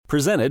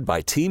Presented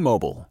by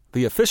T-Mobile,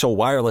 the official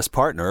wireless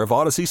partner of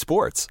Odyssey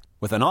Sports.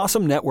 With an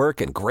awesome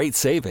network and great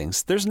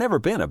savings, there's never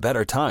been a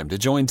better time to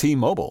join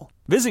T-Mobile.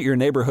 Visit your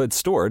neighborhood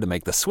store to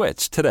make the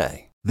switch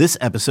today. This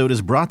episode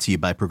is brought to you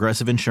by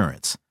Progressive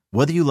Insurance.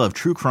 Whether you love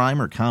true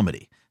crime or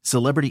comedy,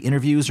 celebrity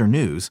interviews or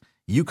news,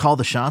 you call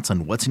the shots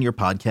on what's in your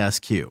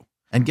podcast queue.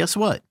 And guess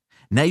what?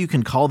 Now you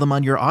can call them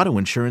on your auto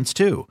insurance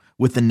too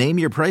with the Name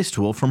Your Price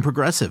tool from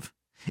Progressive.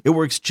 It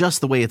works just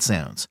the way it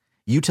sounds.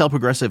 You tell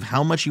Progressive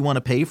how much you want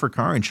to pay for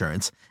car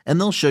insurance, and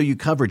they'll show you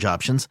coverage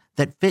options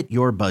that fit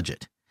your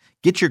budget.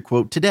 Get your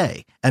quote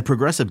today at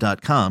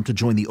Progressive.com to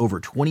join the over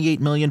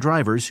 28 million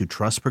drivers who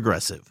trust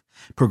Progressive.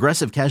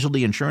 Progressive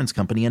Casualty Insurance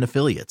Company and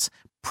Affiliates.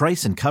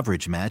 Price and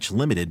coverage match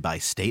limited by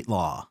state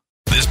law.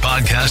 This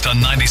podcast on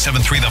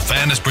 97.3 The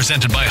Fan is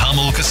presented by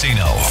Hummel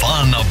Casino.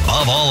 Fun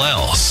above all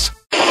else.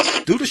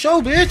 Do the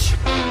show, bitch.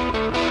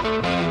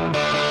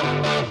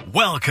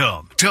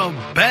 Welcome to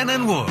Ben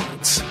and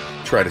Woods.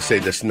 Try to say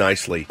this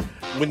nicely.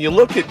 When you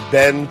look at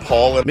Ben,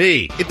 Paul, and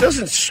me, it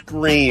doesn't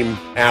scream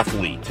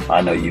athlete.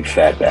 I know you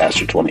fat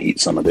bastards want to eat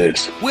some of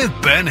this. With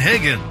Ben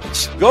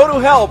Higgins. Go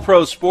to hell,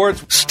 pro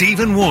sports.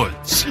 Stephen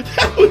Woods.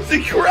 That was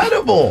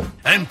incredible.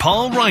 And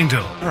Paul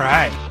Reindl. All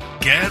right.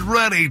 Get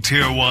ready,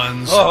 tier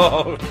ones.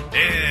 Oh.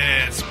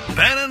 It's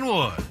Ben and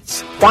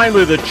Woods.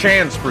 Finally the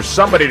chance for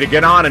somebody to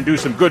get on and do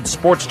some good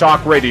sports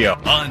talk radio.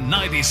 On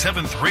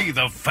 97.3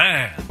 The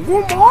Fan.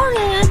 Good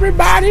morning,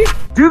 everybody.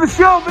 Do the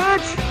show,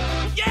 bitch.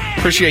 Yeah!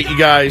 Appreciate you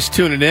guys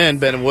tuning in.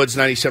 Ben and Woods,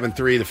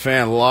 97.3 The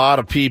Fan. A lot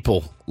of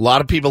people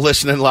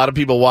listening, a lot of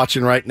people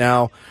watching right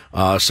now.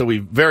 So we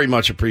very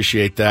much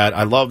appreciate that.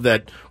 I love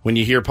that when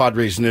you hear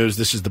Padres news,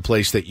 this is the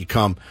place that you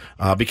come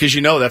because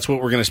you know that's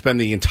what we're going to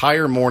spend the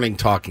entire morning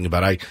talking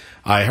about.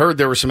 I heard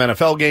there were some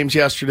NFL games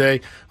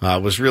yesterday.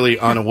 Was really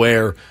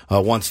unaware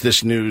once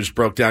this news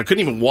broke down.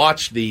 Couldn't even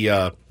watch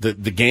the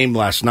game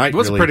last night. It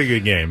was really. A pretty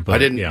good game. But, I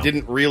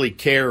didn't really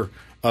care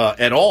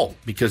at all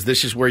because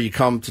this is where you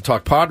come to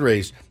talk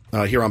Padres.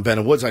 Here on Ben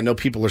and Woods. I know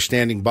people are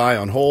standing by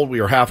on hold. We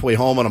are halfway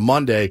home on a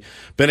Monday.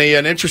 Been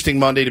an interesting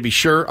Monday to be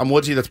sure. I'm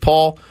Woodsy. That's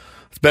Paul.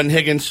 It's Ben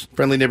Higgins,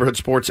 friendly neighborhood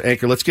sports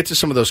anchor. Let's get to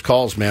some of those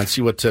calls, man.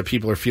 See what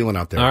people are feeling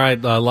out there. All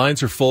right,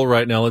 lines are full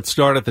right now. Let's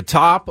start at the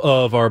top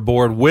of our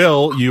board.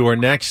 Will, you are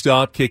next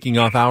up, kicking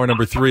off hour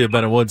number 3 of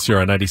Ben and Woods here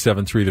on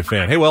 97.3 The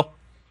Fan. Hey, Will.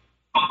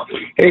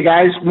 Hey,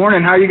 guys.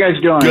 Morning. How are you guys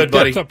doing? Good,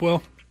 buddy. What's up,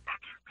 Will?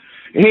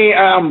 Hey,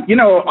 I'm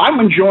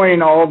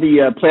enjoying all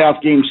the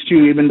playoff games,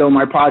 too, even though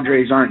my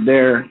Padres aren't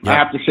there. Yeah. I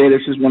have to say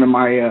this is one of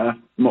my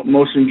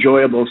most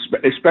enjoyable,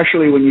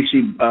 especially when you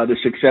see the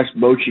success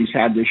Bochy's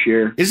had this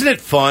year. Isn't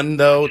it fun,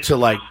 though,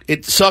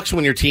 it sucks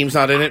when your team's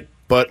not in it,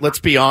 but let's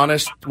be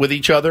honest with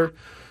each other.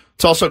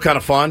 It's also kind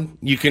of fun.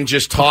 You can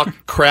just talk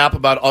crap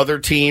about other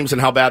teams and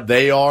how bad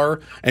they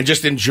are and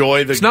just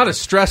enjoy the... It's not as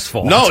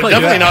stressful. No,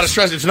 definitely not as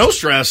stressful. It's no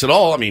stress at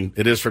all. I mean,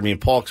 it is for me and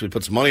Paul because we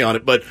put some money on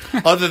it, but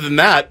other than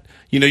that...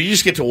 You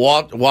just get to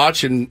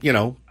watch and,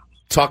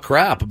 talk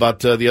crap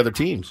about the other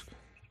teams.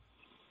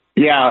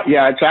 Yeah,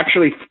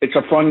 it's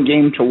a fun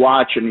game to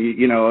watch, and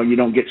you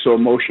don't get so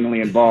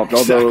emotionally involved.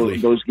 Although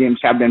those games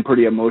have been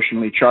pretty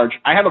emotionally charged.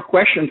 I have a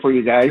question for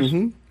you guys.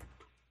 Mm-hmm.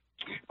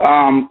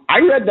 I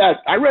read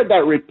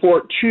that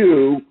report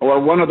too, or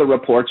one of the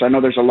reports. I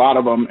know there's a lot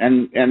of them,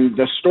 and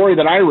the story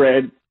that I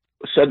read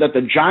said that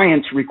the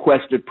Giants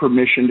requested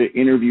permission to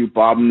interview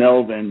Bob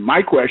Melvin.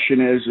 My question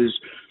is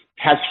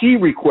has he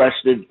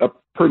requested a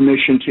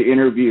permission to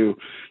interview?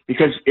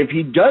 Because if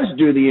he does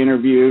do the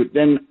interview,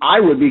 then I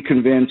would be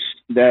convinced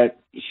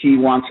that he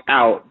wants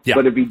out. Yeah.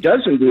 But if he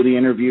doesn't do the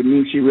interview, it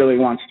means he really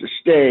wants to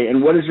stay.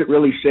 And what does it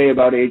really say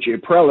about A.J.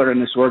 Preller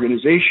and this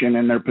organization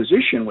and their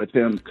position with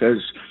him?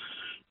 Because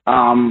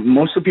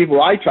most of the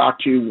people I talk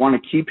to want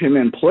to keep him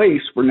in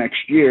place for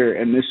next year,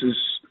 and this is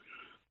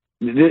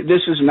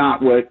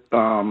not what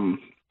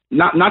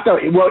not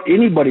what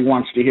anybody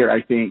wants to hear,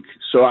 I think.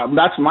 So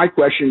that's my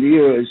question to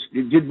you: is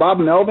did Bob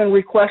Melvin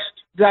request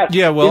that?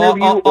 Yeah, well,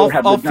 interview,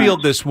 I'll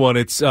field this one.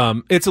 It's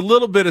a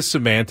little bit of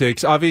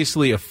semantics.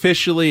 Obviously,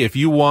 officially, if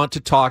you want to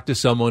talk to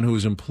someone who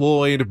is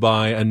employed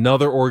by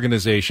another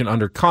organization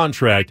under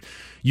contract,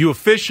 you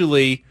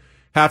officially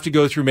have to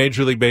go through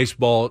Major League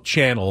Baseball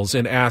channels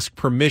and ask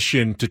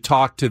permission to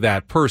talk to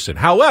that person.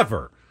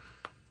 However,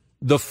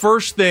 the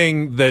first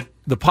thing that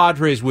the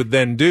Padres would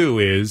then do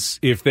is,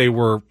 if they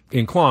were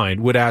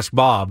inclined, would ask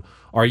Bob,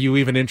 are you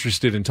even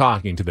interested in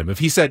talking to them? If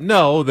he said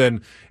no,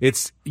 then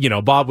it's,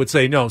 Bob would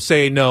say no,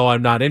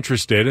 I'm not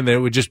interested, and then it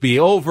would just be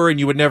over, and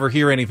you would never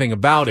hear anything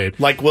about it.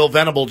 Like Will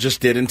Venable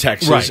just did in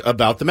Texas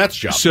about the Mets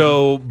job.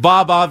 So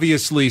Bob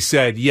obviously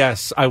said,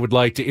 yes, I would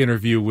like to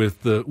interview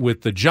with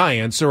the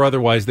Giants, or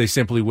otherwise they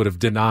simply would have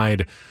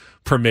denied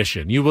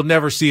permission. You will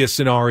never see a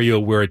scenario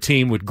where a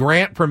team would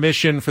grant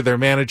permission for their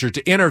manager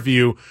to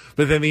interview,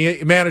 but then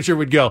the manager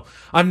would go,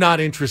 I'm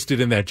not interested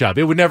in that job.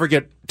 It would never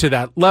get to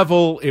that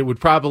level. It would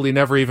probably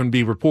never even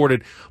be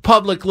reported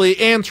publicly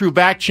and through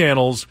back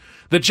channels.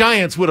 The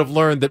Giants would have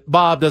learned that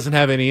Bob doesn't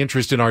have any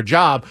interest in our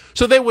job,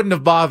 so they wouldn't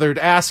have bothered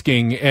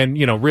asking and,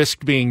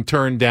 risk being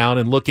turned down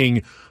and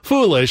looking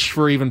foolish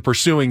for even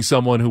pursuing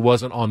someone who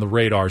wasn't on the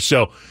radar.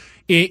 So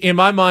in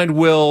my mind,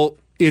 Will,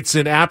 it's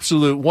an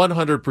absolute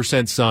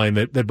 100% sign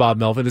that Bob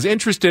Melvin is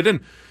interested.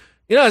 And,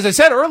 as I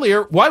said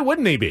earlier, why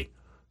wouldn't he be?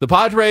 The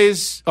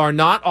Padres are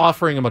not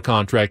offering him a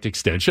contract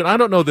extension. I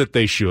don't know that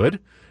they should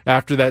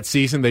after that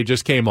season they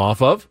just came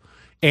off of.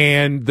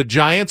 And the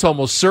Giants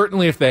almost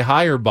certainly, if they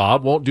hire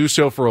Bob, won't do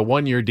so for a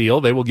one-year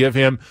deal. They will give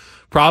him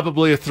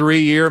probably a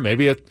 3-year,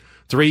 maybe a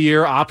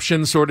 3-year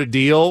option sort of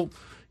deal.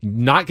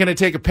 Not going to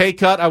take a pay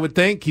cut, I would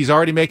think. He's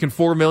already making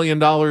 $4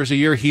 million a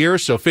year here,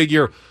 so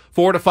figure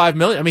 $4 to $5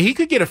 million. I mean, he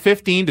could get a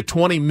 $15 to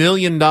 $20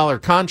 million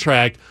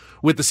contract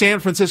with the San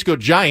Francisco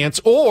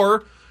Giants,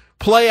 or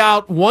play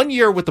out 1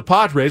 year with the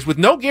Padres with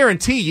no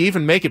guarantee you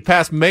even make it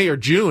past May or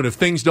June if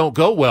things don't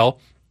go well.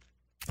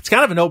 It's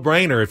kind of a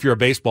no-brainer if you're a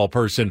baseball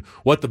person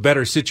what the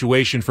better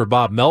situation for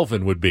Bob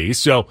Melvin would be.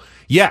 So,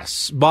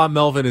 yes, Bob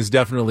Melvin is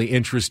definitely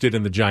interested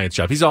in the Giants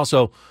job. He's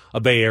also a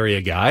Bay Area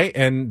guy,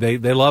 and they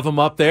love him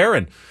up there,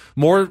 and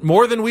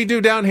more than we do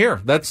down here.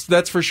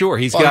 That's for sure.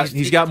 He's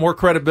got more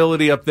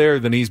credibility up there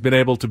than he's been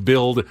able to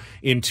build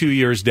in 2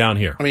 years down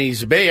here. I mean,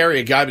 he's a Bay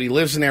Area guy, but he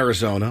lives in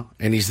Arizona,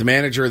 and he's the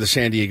manager of the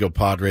San Diego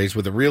Padres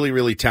with a really,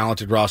 really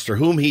talented roster,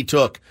 whom he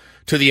took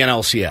to the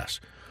NLCS.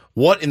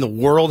 What in the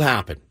world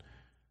happened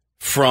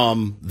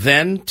from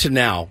then to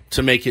now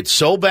to make it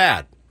so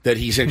bad that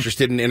he's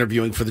interested in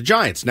interviewing for the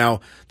Giants?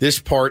 Now, this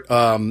part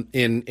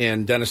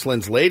in Dennis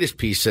Lynn's latest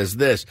piece says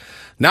this.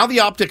 Now the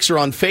optics are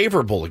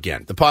unfavorable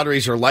again. The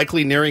Padres are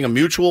likely nearing a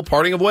mutual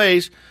parting of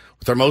ways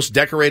with our most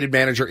decorated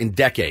manager in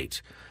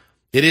decades.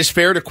 It is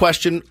fair to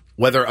question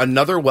whether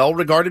another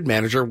well-regarded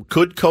manager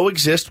could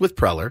coexist with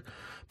Preller,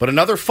 but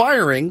another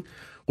firing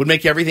would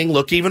make everything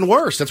look even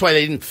worse. That's why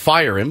they didn't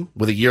fire him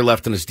with a year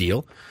left on his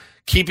deal.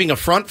 Keeping a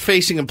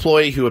front-facing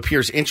employee who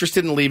appears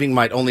interested in leaving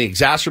might only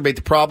exacerbate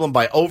the problem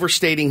by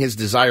overstating his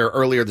desire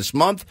earlier this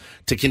month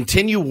to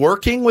continue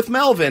working with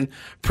Melvin.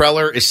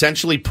 Preller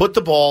essentially put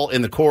the ball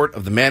in the court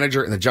of the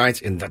manager and the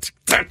Giants, and that's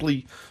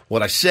exactly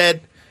what I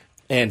said.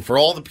 And for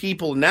all the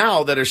people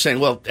now that are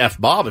saying, well,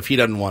 F Bob if he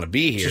doesn't want to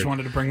be here. Just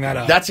wanted to bring that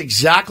up. That's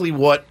exactly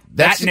what...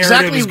 That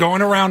narrative is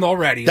going around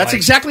already. That's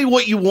exactly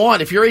what you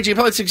want. If you're AJ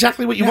Preller, it's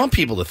exactly what you want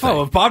people to think.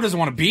 Oh, if Bob doesn't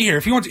want to be here,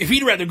 if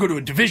he'd rather go to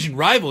a division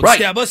rival and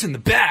stab us in the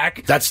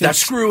back, then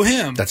screw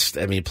him.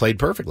 He played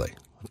perfectly.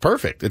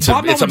 Perfect.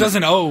 Bob Melvin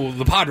doesn't owe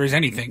the Padres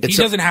anything. He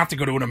doesn't have to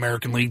go to an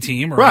American League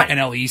team or an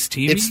NL East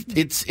team. That's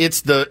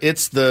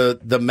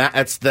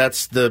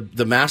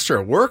the master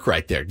at work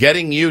right there,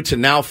 getting you to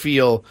now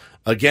feel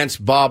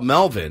against Bob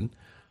Melvin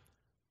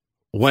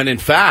when in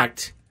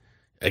fact,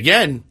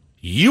 again,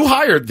 you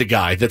hired the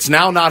guy that's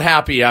now not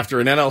happy after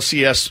an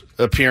NLCS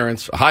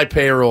appearance, a high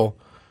payroll.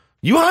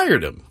 You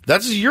hired him.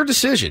 That's your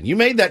decision. You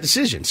made that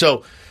decision.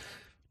 So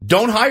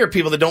don't hire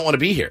people that don't want to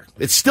be here.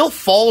 It still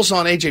falls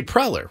on AJ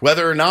Preller,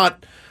 whether or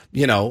not,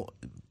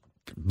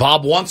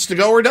 Bob wants to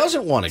go or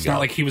doesn't want to go. It's not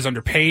like he was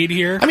underpaid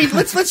here. I mean,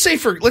 let's say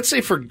for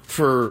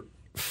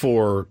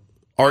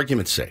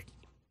argument's sake,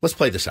 let's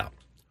play this out.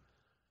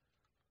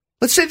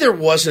 Let's say there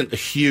wasn't a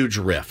huge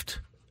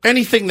rift,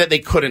 anything that they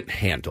couldn't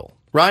handle.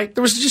 Right?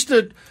 There was just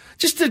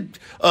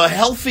a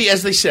healthy,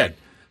 as they said,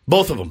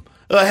 both of them,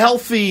 a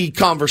healthy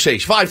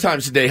conversation, 5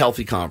 times a day,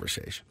 healthy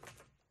conversation.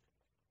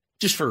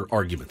 Just for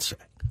argument's sake.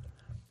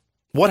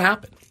 What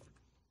happened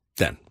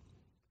then?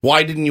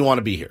 Why didn't you want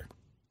to be here?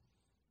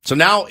 So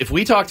now, if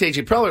we talk to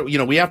AJ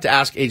Preller, we have to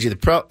ask AJ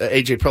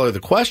Preller the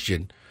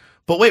question,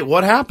 but wait,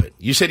 what happened?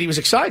 You said he was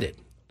excited.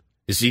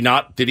 Is he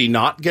not? Did he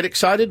not get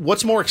excited?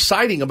 What's more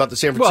exciting about the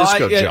San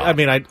Francisco job? I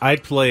mean,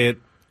 I'd play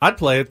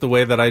it the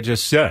way that I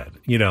just said.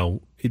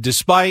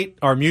 Despite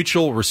our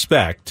mutual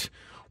respect,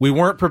 we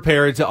weren't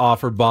prepared to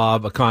offer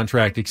Bob a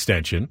contract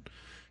extension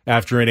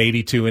after an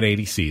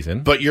 82-80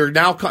 season. But you're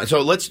now so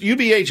you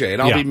be AJ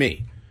and I'll be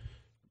me.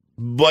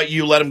 But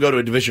you let him go to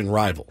a division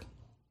rival.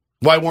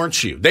 Why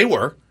weren't you? They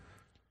were.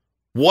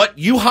 What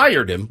you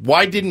hired him?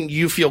 Why didn't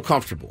you feel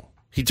comfortable?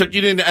 He took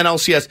you into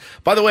NLCS.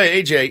 By the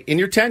way, AJ, in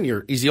your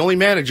tenure, he's the only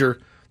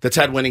manager that's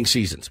had winning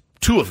seasons.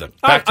 2 of them.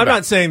 Back to I'm back.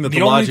 not saying that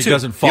the logic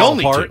doesn't fall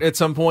apart at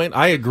some point.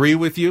 I agree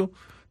with you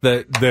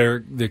that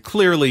they're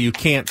clearly you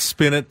can't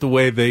spin it the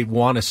way they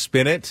want to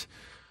spin it.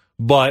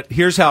 But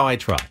here's how I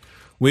try.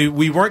 We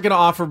weren't going to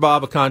offer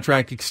Bob a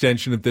contract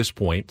extension at this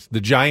point. The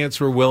Giants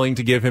were willing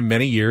to give him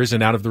many years,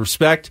 and out of the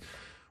respect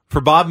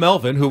for Bob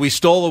Melvin, who we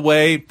stole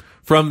away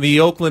from the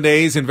Oakland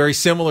A's in very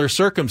similar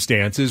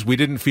circumstances, we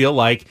didn't feel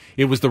like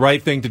it was the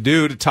right thing to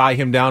do to tie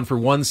him down for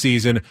one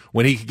season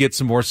when he could get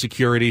some more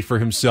security for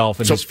himself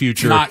and his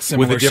future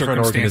with a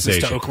different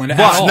organization. To Oakland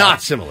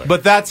not similar.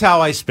 But that's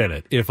how I spin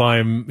it if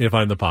I'm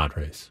the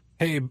Padres.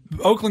 Hey,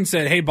 Oakland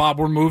said, "Hey Bob,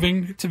 we're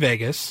moving to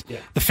Vegas. Yeah.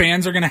 The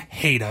fans are going to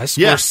hate us.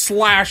 Yeah. We're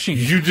slashing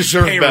you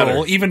deserve payroll,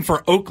 better. even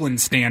for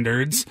Oakland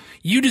standards.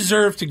 You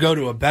deserve to go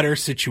to a better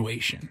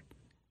situation."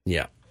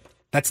 Yeah,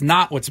 that's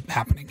not what's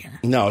happening here.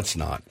 No, it's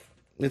not.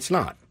 It's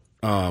not.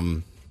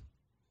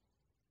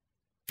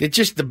 It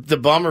just the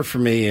bummer for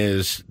me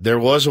is there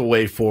was a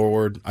way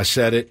forward. I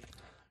said it.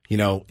 You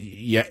know,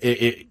 you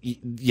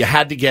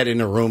had to get in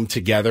a room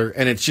together,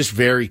 and it's just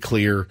very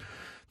clear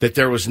that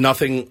there was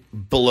nothing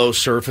below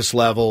surface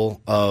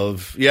level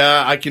of,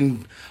 I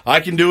can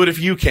do it if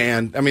you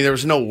can. I mean, there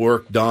was no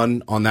work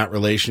done on that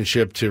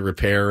relationship to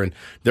repair, and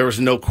there was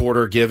no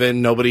quarter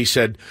given. Nobody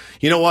said,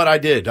 you know what, I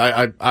did.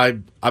 I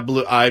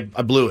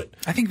blew it.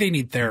 I think they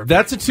need therapy.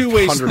 That's a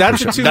two-way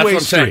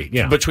street.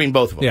 Yeah. Between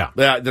both of them.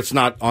 Yeah. That's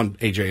not on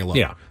AJ alone.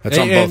 Yeah. That's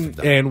on both of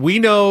them. And we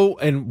know,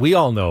 and we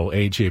all know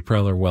AJ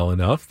Preller well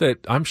enough that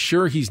I'm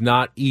sure he's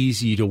not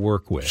easy to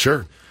work with.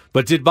 Sure.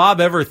 But did Bob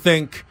ever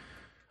think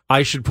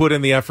I should put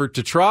in the effort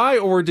to try,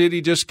 or did he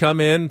just come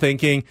in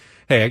thinking,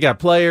 "Hey, I got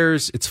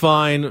players, it's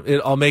fine,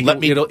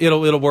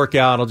 it'll work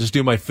out, I'll just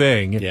do my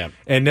thing,"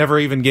 and never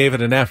even gave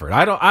it an effort?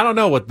 I don't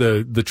know what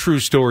the true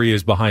story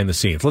is behind the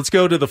scenes. Let's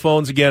go to the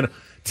phones again.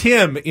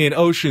 Tim in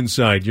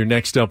Oceanside, you're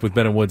next up with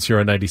Ben and Woods here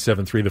on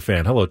 97.3 The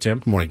Fan. Hello, Tim.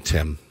 Good morning,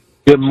 Tim.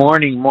 Good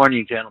morning,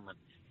 gentlemen.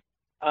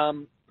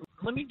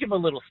 Let me give a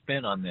little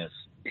spin on this.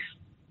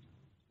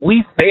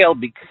 We failed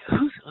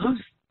because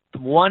who's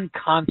one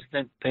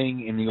constant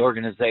thing in the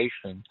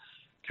organization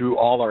through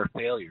all our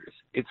failures?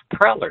 It's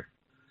Preller.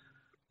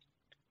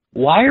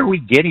 Why are we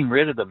getting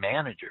rid of the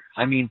manager?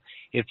 I mean,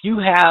 if you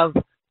have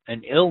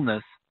an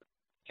illness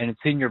and it's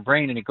in your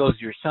brain and it goes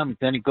to your stomach,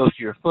 then it goes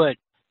to your foot,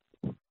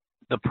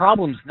 the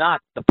problem's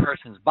not the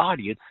person's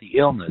body, it's the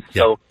illness.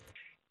 Yep. So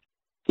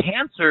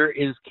cancer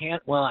is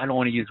well, I don't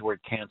want to use the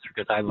word cancer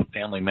because I have a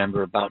family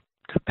member about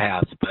to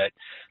pass, but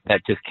that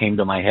just came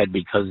to my head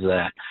because of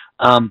that.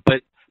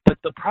 But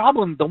the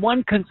problem, the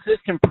one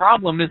consistent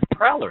problem is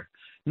Preller.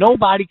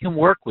 Nobody can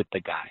work with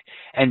the guy.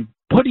 And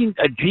putting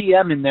a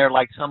GM in there,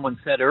 like someone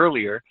said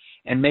earlier,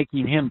 and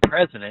making him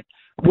president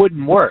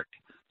wouldn't work.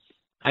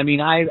 I mean,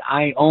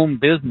 I own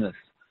business.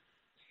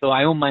 So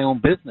I own my own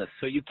business.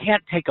 So you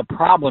can't take a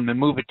problem and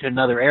move it to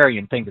another area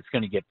and think it's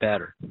going to get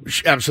better.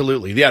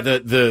 Absolutely. Yeah,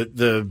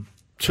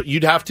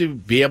 you'd have to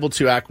be able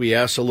to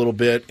acquiesce a little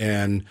bit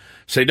and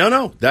say,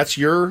 no, that's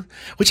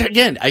which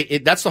again,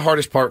 that's the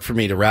hardest part for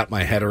me to wrap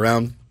my head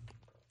around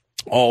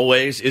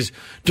always is,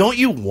 don't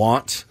you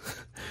want,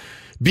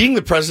 being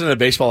the president of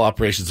baseball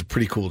operations is a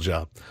pretty cool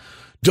job.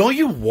 Don't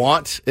you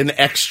want an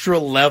extra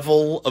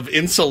level of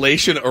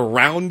insulation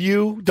around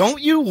you? Don't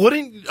you?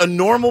 Wouldn't a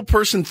normal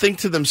person think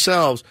to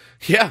themselves,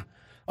 I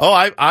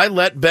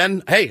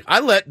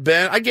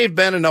gave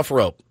Ben enough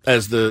rope,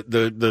 as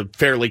the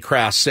fairly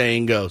crass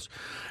saying goes.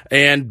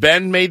 And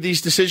Ben made these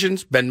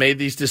decisions. Ben made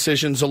these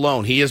decisions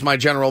alone. He is my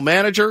general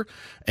manager,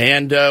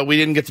 and we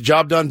didn't get the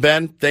job done.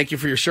 Ben, thank you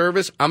for your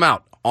service. I'm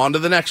out. On to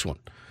the next one.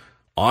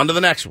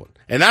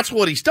 And that's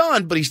what he's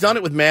done, but he's done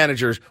it with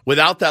managers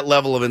without that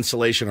level of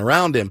insulation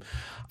around him.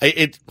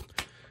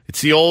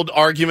 It's the old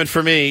argument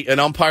for me, an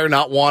umpire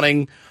not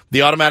wanting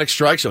the automatic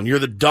strike zone. You're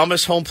the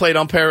dumbest home plate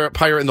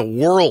umpire in the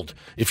world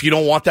if you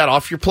don't want that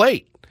off your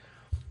plate.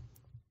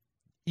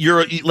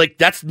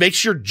 That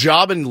makes your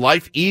job in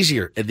life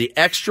easier at the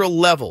extra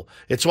level.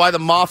 It's why the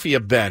mafia,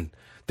 Ben,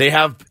 they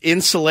have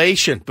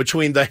insulation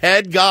between the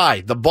head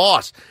guy, the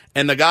boss,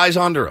 and the guys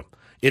under him.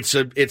 It's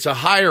a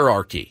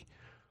hierarchy.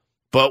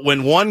 But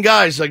when one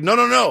guy's like,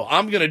 no,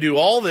 I'm going to do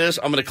all this.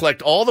 I'm going to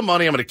collect all the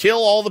money. I'm going to kill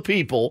all the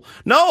people.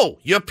 No,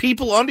 you have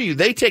people under you.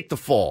 They take the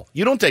fall.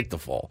 You don't take the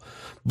fall.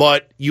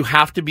 But you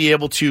have to be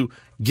able to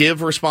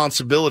give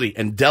responsibility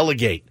and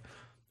delegate.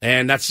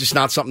 And that's just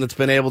not something that's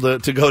been able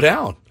to go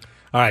down.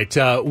 All right,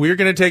 we're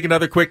going to take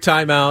another quick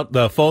timeout.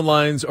 The phone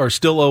lines are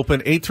still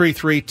open,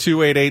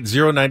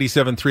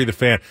 833-288-0973, The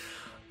Fan.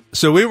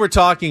 So we were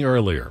talking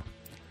earlier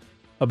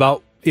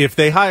about if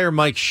they hire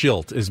Mike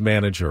Schilt as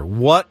manager,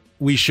 what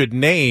we should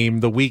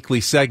name the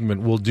weekly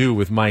segment we'll do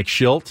with Mike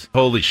Schilt.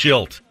 Holy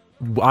Schilt.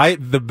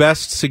 The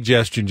best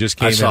suggestion just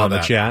came in on the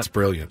chat. It's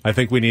brilliant. I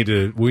think we need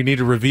to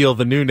reveal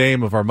the new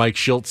name of our Mike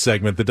Schilt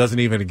segment that doesn't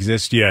even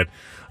exist yet.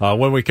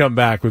 When we come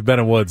back with Ben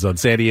and Woods on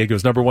San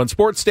Diego's #1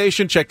 sports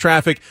station. Check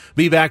traffic.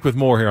 Be back with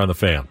more here on The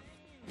Fan.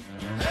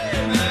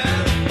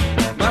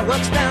 My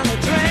work's down the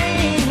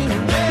drain.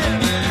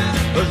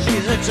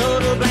 She's a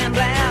total blam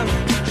blam.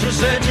 She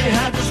said she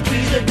had to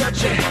squeeze the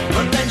Dutchie,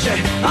 but then she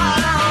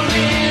don't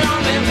lean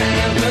on me,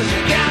 man, 'cause she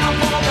can't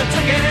afford the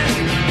ticket.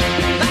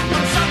 Back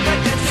from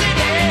Suffolk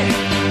City.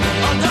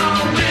 Oh,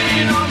 don't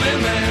lean on me,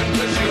 man,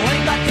 'cause you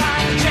ain't got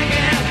time to check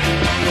it.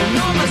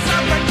 No, my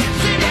Suffolk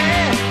City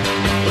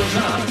was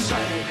on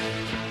site.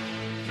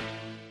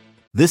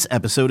 This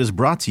episode is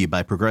brought to you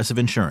by Progressive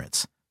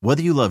Insurance.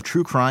 Whether you love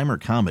true crime or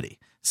comedy,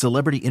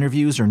 celebrity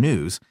interviews or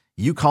news,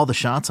 you call the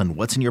shots on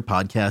what's in your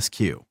podcast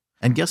queue.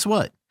 And guess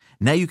what?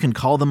 Now you can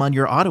call them on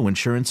your auto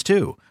insurance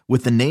too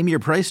with the Name Your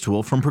Price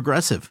tool from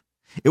Progressive.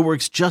 It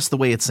works just the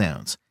way it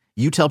sounds.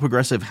 You tell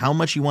Progressive how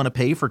much you want to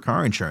pay for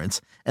car insurance,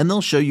 and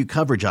they'll show you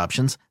coverage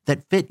options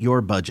that fit your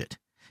budget.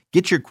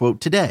 Get your quote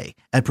today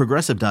at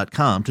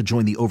Progressive.com to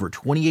join the over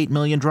 28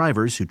 million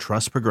drivers who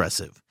trust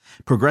Progressive.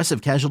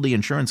 Progressive Casualty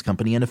Insurance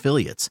Company and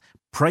Affiliates.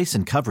 Price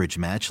and coverage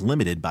match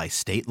limited by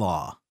state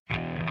law.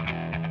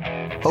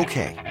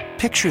 Okay,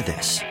 picture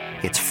this.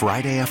 It's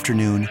Friday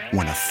afternoon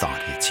when a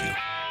thought hits you.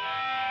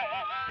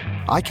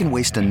 I can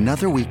waste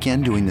another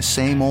weekend doing the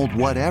same old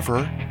whatever,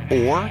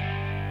 or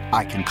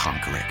I can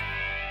conquer it.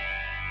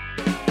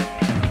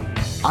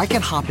 I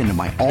can hop into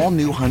my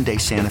all-new Hyundai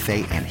Santa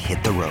Fe and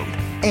hit the road.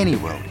 Any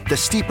road. The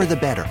steeper, the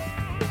better.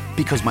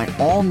 Because my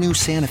all-new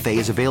Santa Fe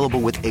is available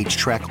with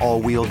H-Track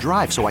all-wheel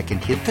drive, so I can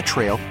hit the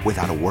trail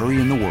without a worry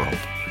in the world.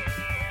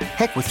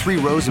 Heck, with 3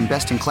 rows and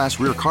best-in-class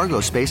rear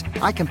cargo space,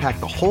 I can pack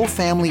the whole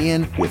family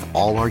in with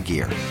all our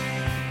gear.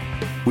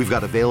 We've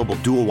got available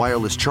dual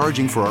wireless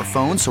charging for our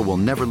phones, so we'll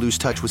never lose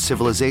touch with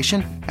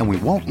civilization, and we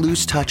won't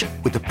lose touch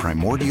with the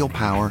primordial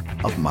power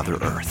of Mother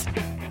Earth.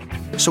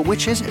 So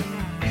which is it?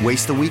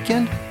 Waste the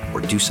weekend or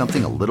do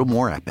something a little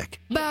more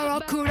epic?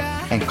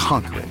 And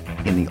conquer it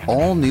in the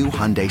all-new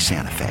Hyundai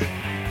Santa Fe.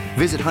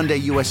 Visit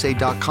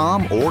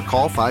HyundaiUSA.com or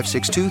call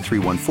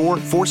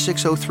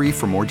 562-314-4603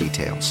 for more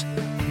details.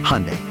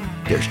 Hyundai,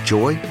 there's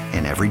joy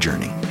in every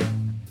journey.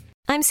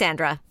 I'm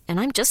Sandra, and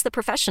I'm just the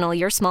professional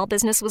your small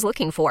business was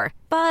looking for.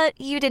 But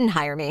you didn't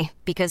hire me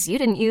because you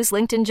didn't use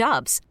LinkedIn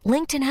Jobs.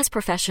 LinkedIn has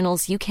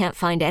professionals you can't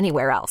find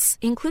anywhere else,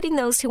 including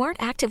those who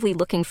aren't actively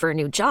looking for a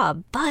new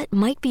job, but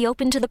might be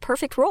open to the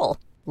perfect role,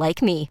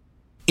 like me.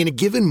 In a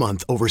given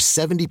month, over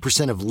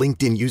 70% of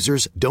LinkedIn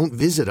users don't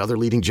visit other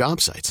leading job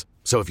sites.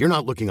 So if you're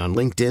not looking on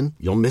LinkedIn,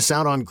 you'll miss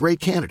out on great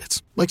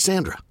candidates like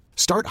Sandra.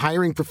 Start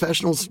hiring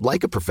professionals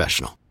like a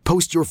professional.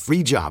 Post your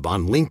free job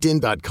on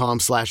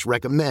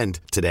linkedin.com/recommend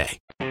today.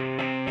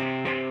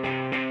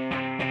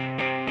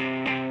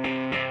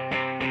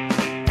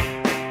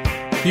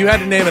 If you had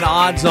to name an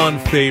odds-on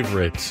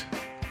favorite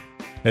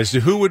as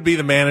to who would be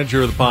the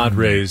manager of the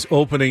Padres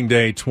opening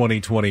day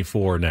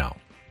 2024 now,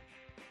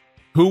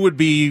 who would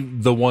be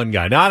the one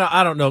guy? Now,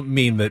 I don't know,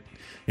 mean that,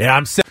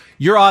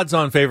 your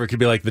odds-on favorite could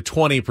be like the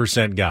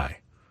 20% guy.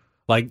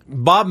 Like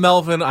Bob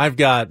Melvin, I've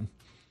got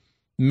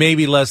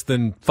maybe less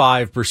than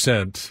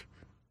 5%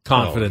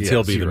 confidence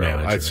he'll be 0. the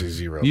manager. I'd say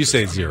 0. You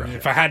say 0.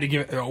 If I had to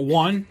give it a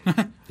 1,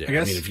 I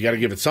guess. If you got to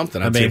give it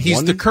something, I'd say he's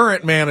 1. The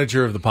current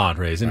manager of the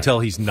Padres until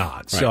he's not.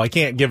 Right. So I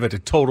can't give it a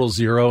total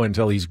 0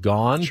 until he's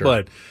gone,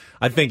 but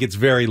I think it's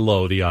very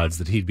low, the odds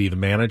that he'd be the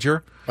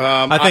manager.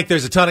 I think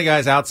there's a ton of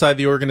guys outside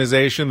the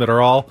organization that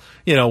are all,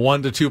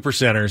 1 to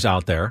 2%ers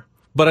out there.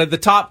 But the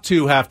top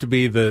 2 have to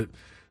be the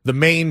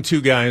main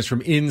 2 guys from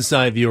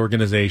inside the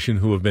organization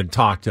who have been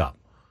talked up.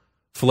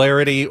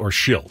 Flaherty or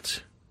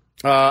Schilt?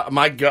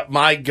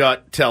 My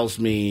gut tells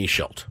me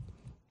Schilt.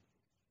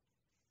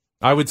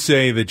 I would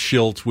say that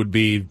Schilt would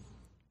be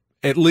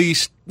at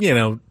least,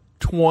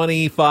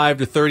 25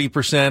 to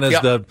 30%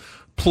 as the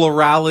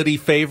plurality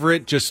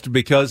favorite, just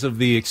because of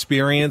the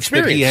experience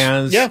that he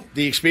has. Yeah,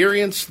 the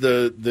experience,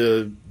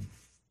 the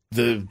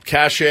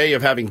cachet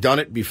of having done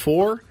it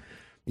before.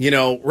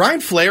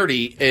 Ryan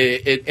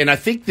Flaherty, and I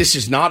think this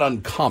is not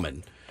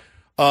uncommon.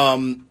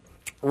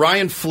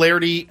 Ryan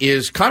Flaherty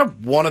is kind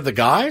of one of the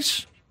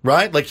guys,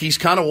 right? Like, he's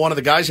kind of one of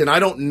the guys, and I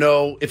don't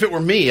know, if it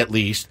were me at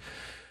least,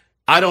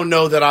 I don't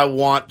know that I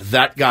want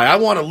that guy. I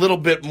want a little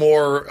bit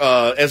more,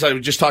 as I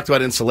just talked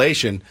about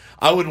insulation,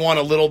 I would want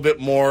a little bit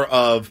more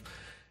of,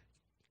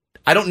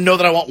 I don't know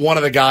that I want one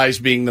of the guys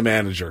being the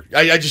manager.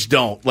 I just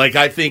don't. Like,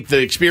 I think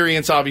the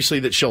experience, obviously,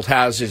 that Schilt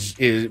has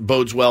is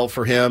bodes well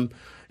for him.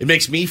 It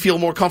makes me feel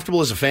more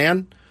comfortable as a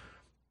fan.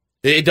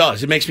 It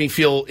does. It makes me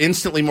feel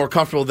instantly more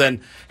comfortable than,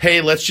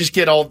 hey, let's just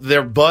get all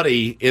their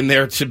buddy in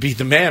there to be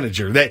the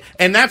manager.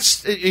 And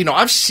that's,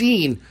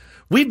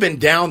 we've been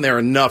down there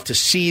enough to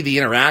see the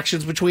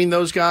interactions between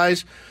those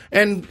guys.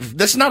 And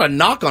that's not a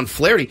knock on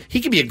Flaherty. He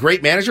could be a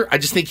great manager. I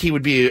just think he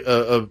would be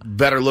a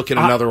better look in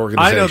another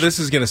organization. I know this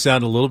is going to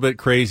sound a little bit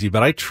crazy,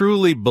 but I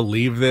truly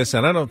believe this,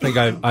 and I don't think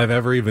I've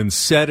ever even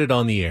said it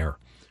on the air.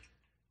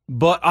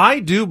 But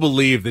I do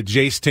believe that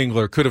Jace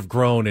Tingler could have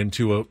grown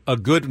into a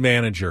good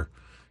manager.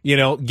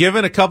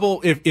 Given a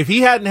couple, if he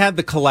hadn't had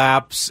the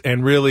collapse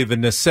and really the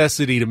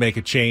necessity to make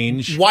a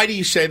change. Why do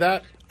you say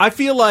that? I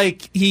feel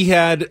like he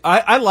had,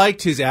 I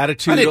liked his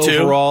attitude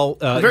overall.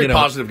 A very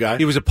positive guy.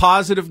 He was a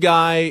positive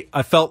guy.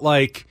 I felt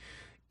like,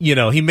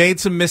 he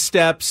made some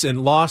missteps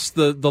and lost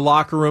the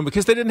locker room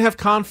because they didn't have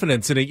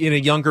confidence in a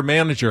younger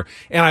manager.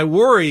 And I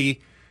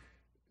worry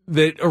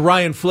that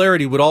Ryan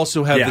Flaherty would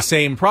also have the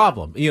same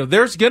problem.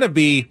 There's going to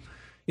be,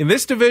 in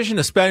this division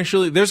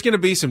especially, there's going to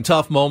be some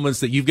tough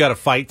moments that you've got to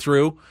fight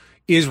through.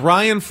 Is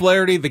Ryan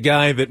Flaherty the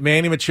guy that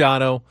Manny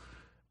Machado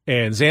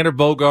and Xander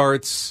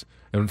Bogaerts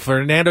and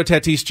Fernando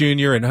Tatis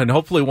Jr. and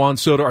hopefully Juan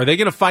Soto, are they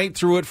going to fight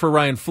through it for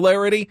Ryan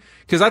Flaherty?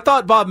 Because I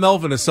thought Bob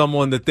Melvin is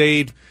someone that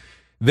they'd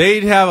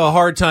have a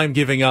hard time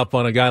giving up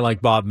on a guy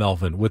like Bob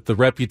Melvin with the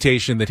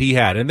reputation that he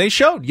had. And they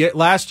showed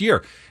last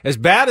year, as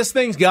bad as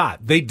things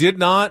got, they did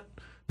not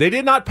They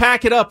did not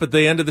pack it up at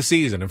the end of the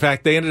season. In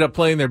fact, they ended up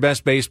playing their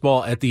best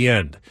baseball at the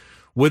end.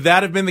 Would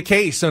that have been the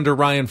case under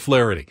Ryan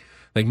Flaherty?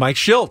 I think Mike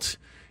Shildt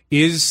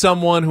is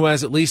someone who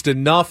has at least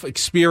enough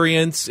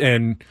experience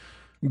and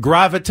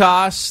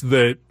gravitas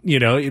that,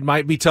 it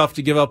might be tough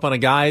to give up on a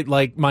guy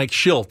like Mike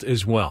Shildt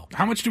as well.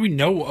 How much do we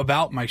know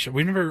about Mike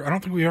Shildt? I don't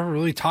think we ever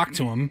really talked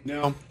to him.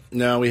 No,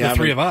 we haven't. The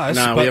three of us.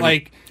 No,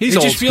 but he's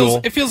old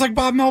school. It feels like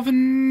Bob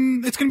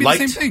Melvin. It's going to be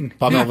the same thing.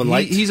 Bob Melvin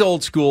light. He's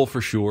old school for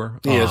sure.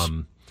 He is.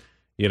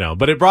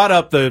 But it brought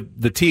up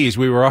the tease.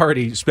 We were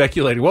already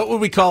speculating. What would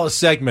we call a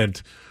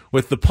segment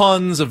with the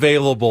puns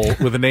available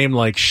with a name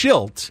like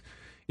Shildt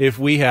if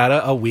we had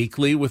a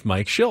weekly with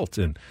Mike Shildt?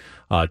 And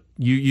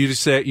you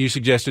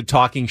suggested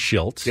Talking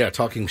Shildt. Yeah,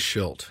 Talking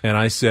Shildt. And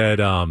I said,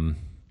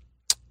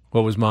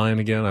 what was mine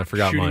again? I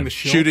forgot Shooting mine. the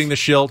Shildt. Shooting the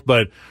Shildt.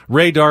 But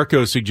Ray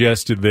Darko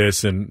suggested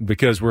this, and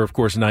because we're, of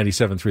course,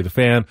 97.3 The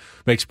Fan,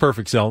 makes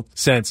perfect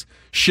sense.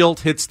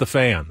 Shildt hits the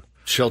fan.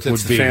 Shildt hits would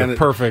the be fan. The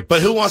perfect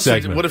But who wants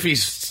segment. to? What if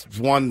he's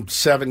won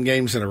 7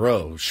 games in a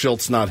row?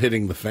 Shilt's not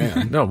hitting the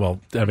fan. No, well,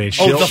 I mean,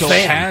 Shildt, the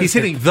fan. He's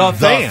hitting the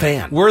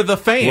fan. We're the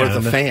fan. We're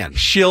the fan.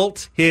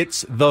 Shildt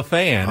hits the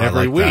fan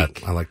every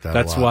week. I like that.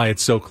 That's a lot. why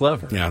it's so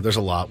clever. Yeah, there's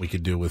a lot we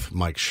could do with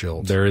Mike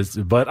Shildt. There is,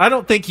 but I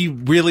don't think you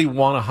really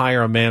want to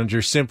hire a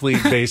manager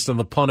simply based on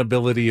the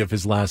punability of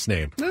his last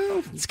name.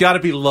 No. It's got to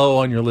be low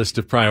on your list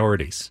of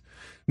priorities.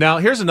 Now,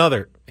 here's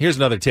another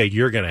take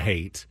you're going to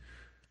hate.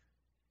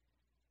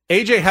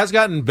 AJ has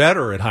gotten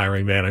better at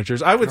hiring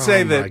managers. I would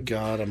say that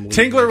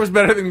Tingler was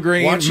better than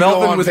Green.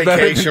 Melvin was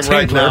better than Tingler.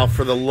 Right now,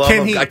 for the love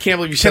of, I can't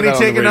believe you said that on the radio.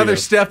 Can he take another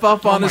step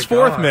up on his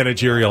fourth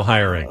managerial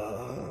hiring?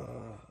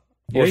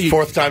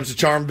 Fourth time's the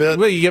charm bit?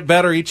 Well, you get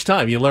better each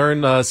time. You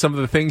learn some of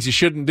the things you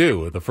shouldn't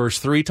do. The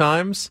first 3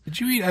 times. Did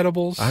you eat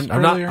edibles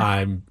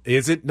earlier?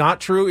 Is it not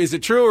true? Is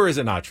it true or is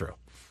it not true?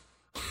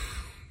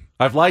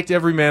 I've liked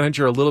every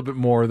manager a little bit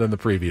more than the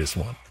previous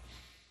one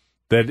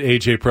that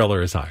AJ Preller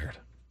has hired.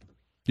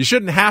 You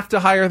shouldn't have to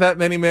hire that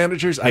many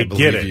managers. I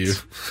get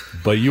it.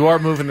 But you are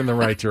moving in the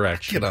right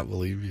direction. I cannot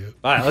believe you.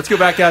 All right, let's go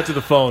back out to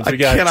the phones. I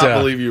cannot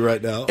believe you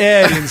right now.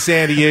 Ed in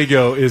San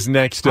Diego is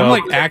next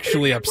up. I'm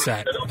actually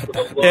upset.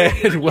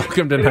 Ed,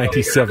 welcome to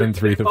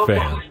 97.3 The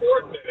Fan.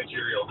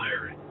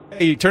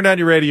 Hey, turn down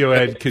your radio,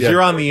 Ed, because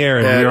you're on the air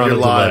and you're on a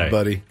live,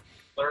 delay. buddy.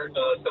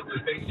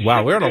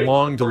 Wow, we're on a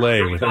long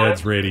delay with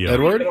Ed's radio.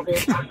 Edward?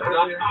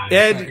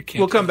 Ed,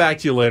 we'll come back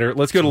to you later.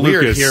 Let's go to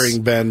Lucas. We're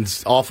hearing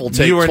Ben's awful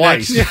take you were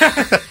twice.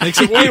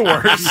 Makes it way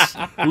worse.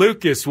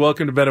 Lucas,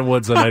 welcome to Ben and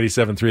Woods on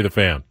 97.3 The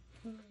Fan.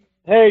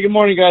 Hey, good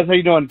morning, guys. How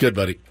you doing? Good,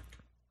 buddy.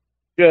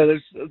 Good.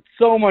 There's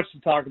so much to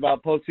talk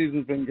about.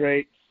 Postseason's been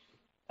great.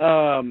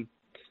 With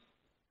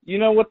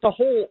the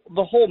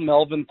whole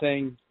Melvin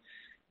thing,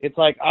 it's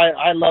like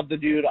I love the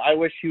dude. I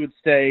wish he would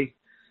stay.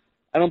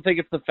 I don't think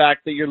it's the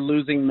fact that you're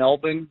losing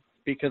Melvin,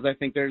 because I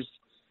think there's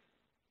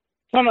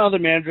a ton of other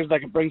managers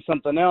that could bring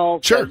something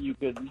else. Sure. That you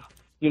could,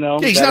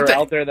 he's that not are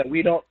out there that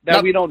we don't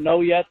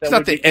know yet. It's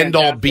not the end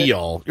all be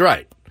all. You're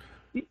right.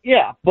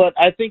 Yeah, but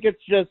I think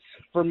it's just,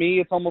 for me,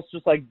 it's almost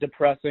just like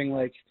depressing.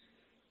 Like,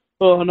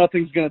 oh,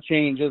 nothing's gonna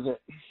change, is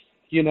it?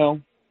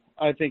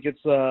 I think it's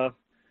kind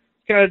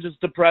of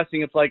just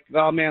depressing. It's like,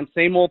 oh man,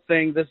 same old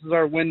thing. This is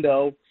our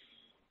window,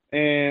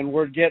 and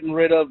we're getting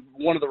rid of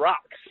one of the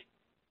rocks.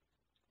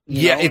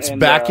 It's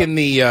back in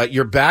the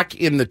you're back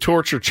in the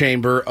torture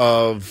chamber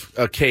of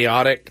a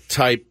chaotic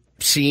type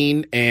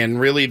scene, and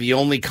really the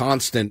only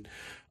constant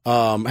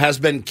has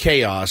been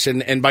chaos,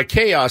 and by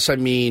chaos I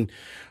mean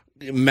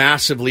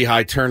massively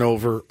high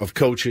turnover of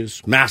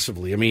coaches,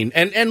 massively. I mean,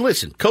 and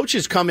listen,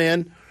 coaches come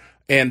in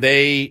and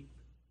they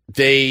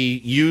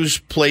use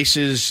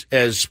places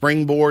as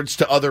springboards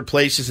to other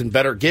places and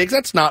better gigs.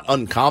 That's not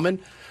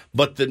uncommon,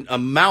 but the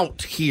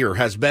amount here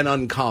has been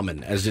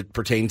uncommon as it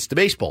pertains to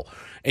baseball.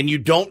 And you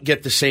don't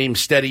get the same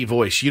steady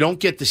voice. You don't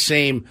get the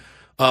same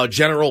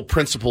general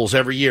principles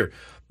every year.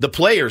 The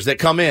players that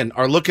come in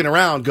are looking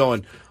around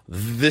going,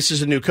 this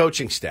is a new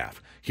coaching staff.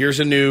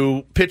 Here's a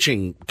new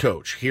pitching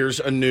coach.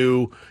 Here's a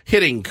new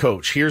hitting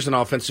coach. Here's an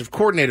offensive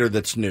coordinator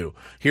that's new.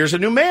 Here's a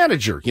new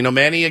manager.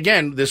 Manny,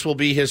 again, this will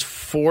be his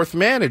 4th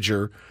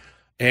manager,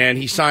 and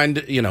he signed,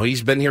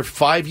 he's been here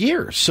 5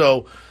 years.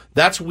 So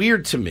that's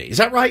weird to me. Is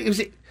that right?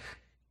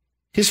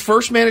 His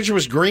first manager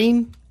was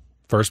Green?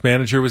 First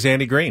manager was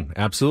Andy Green.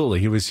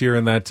 Absolutely. He was here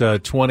in that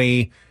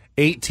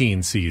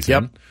 2018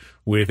 season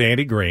with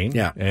Andy Green.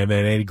 Yeah. And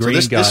then Andy Green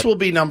this will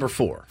be number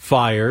 4.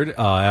 Fired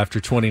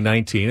after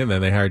 2019, and then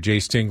they hired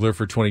Jace Tingler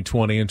for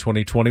 2020 and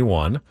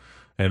 2021,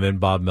 and then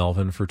Bob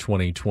Melvin for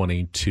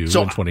 2022 and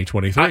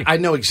 2023. I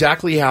know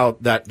exactly how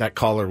that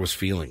caller was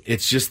feeling.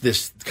 It's just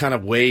this kind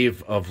of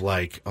wave of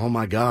like, oh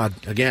my God,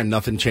 again,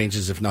 nothing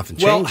changes if nothing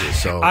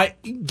changes. So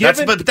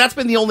that's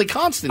been the only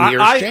constant here.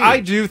 I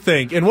do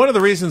think, and one of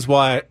the reasons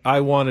why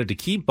I wanted to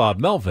keep Bob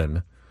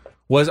Melvin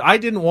was I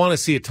didn't want to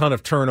see a ton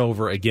of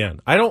turnover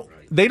again.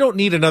 They don't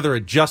need another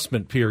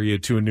adjustment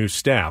period to a new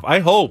staff. I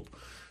hope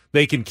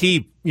they can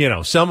keep,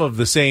 some of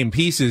the same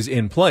pieces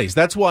in place.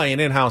 That's why an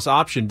in-house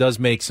option does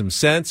make some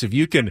sense. If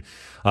you can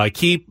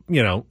keep,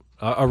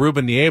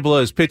 Aruba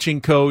Niebla as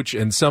pitching coach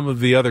and some of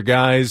the other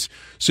guys.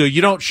 So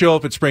you don't show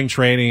up at spring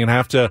training and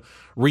have to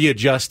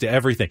readjust to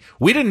everything.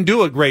 We didn't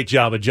do a great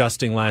job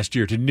adjusting last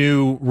year to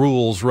new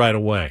rules right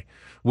away.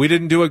 We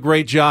didn't do a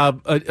great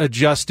job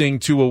adjusting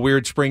to a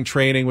weird spring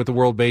training with the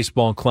World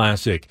Baseball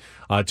Classic,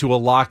 to a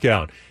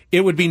lockout.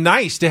 It would be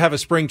nice to have a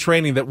spring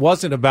training that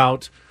wasn't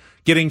about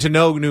getting to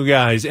know new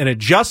guys and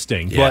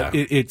adjusting, but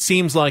it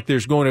seems like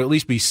there's going to at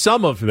least be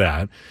some of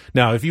that.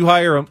 Now, if you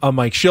hire a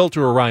Mike Schilt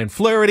or a Ryan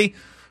Flaherty,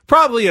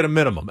 probably at a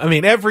minimum. I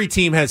mean, every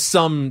team has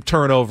some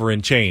turnover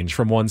and change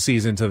from one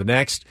season to the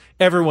next.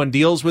 Everyone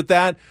deals with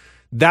that.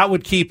 That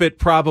would keep it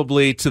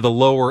probably to the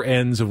lower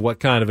ends of what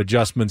kind of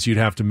adjustments you'd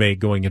have to make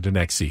going into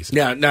next season.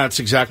 Yeah, no,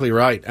 that's exactly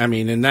right. I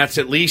mean, and that's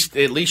at least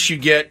you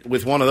get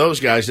with one of those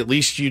guys, at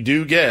least you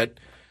do get,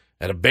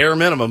 at a bare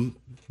minimum,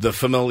 the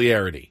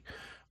familiarity.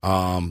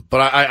 But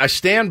I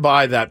stand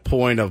by that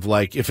point of,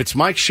 like, if it's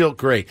Mike Schilt,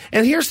 great.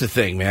 And here's the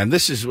thing, man.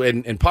 This is,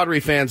 and Padre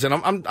fans, and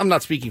I'm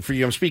not speaking for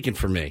you, I'm speaking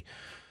for me.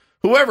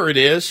 Whoever it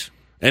is,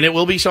 and it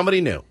will be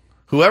somebody new,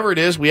 whoever it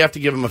is, we have to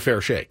give him a fair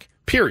shake.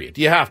 Period.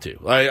 You have to.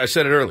 I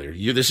said it earlier.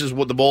 This is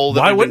what the bowl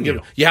that why wouldn't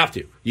you? You have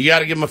to. You got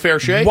to give him a fair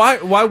shake. Why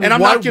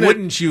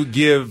wouldn't you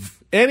give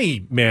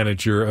any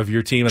manager of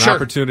your team an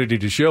opportunity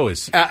to show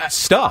his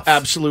stuff?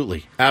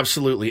 Absolutely.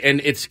 And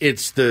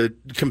it's the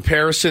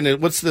comparison.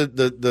 What's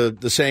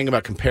the saying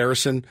about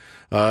comparison?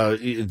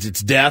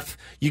 It's death.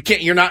 You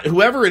can't. You're not.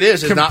 Whoever it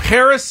is not.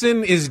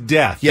 Comparison is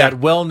death. Yeah. That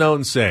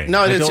well-known saying.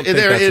 No, it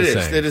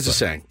is a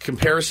saying.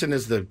 Comparison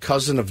is the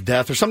cousin of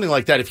death, or something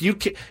like that. If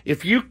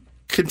you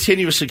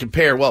continuously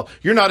compare, well,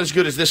 you're not as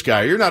good as this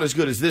guy, you're not as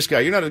good as this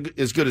guy, you're not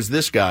as good as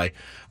this guy.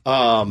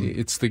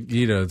 It's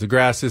the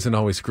grass isn't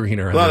always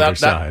greener on the other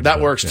side. That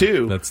works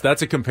too.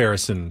 That's a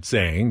comparison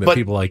saying that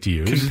people like to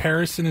use.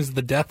 Comparison is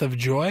the death of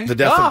joy?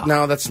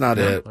 No, that's not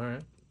it. All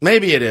right.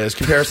 Maybe it is.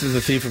 Comparison is the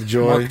thief of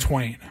joy.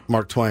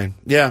 Mark Twain.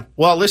 Yeah.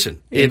 Well,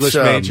 listen. English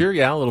major,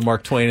 a little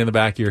Mark Twain in the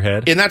back of your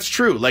head. And that's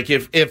true. Like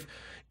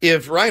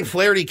if Ryan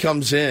Flaherty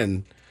comes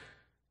in,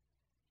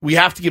 we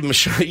have to give him a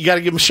shot. You got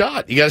to give him a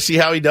shot. You got to see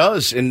how he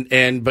does.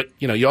 But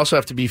you also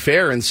have to be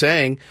fair in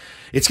saying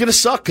it's going to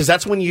suck, because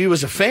that's when you,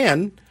 as a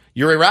fan,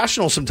 you're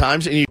irrational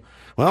sometimes, and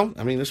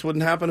this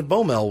wouldn't happen if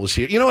BoMel was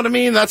here. You know what I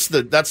mean? That's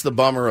the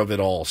bummer of it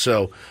all.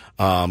 So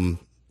I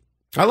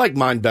like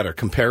mine better.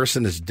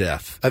 Comparison is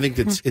death. I think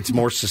it's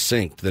more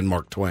succinct than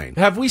Mark Twain.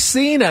 Have we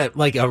seen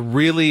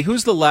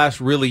who's the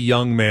last really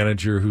young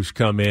manager who's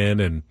come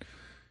in and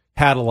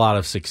had a lot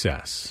of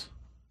success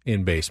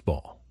in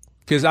baseball?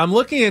 Because I'm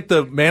looking at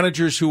the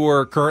managers who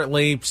are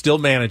currently still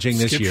managing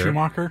this year.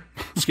 Schumacher?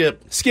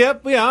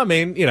 Skip, yeah, I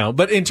mean,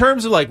 but in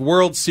terms of like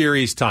World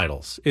Series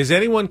titles, has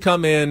anyone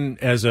come in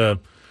as a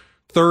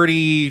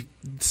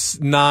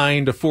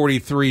 39 to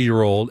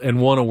 43-year-old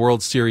and won a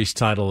World Series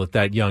title at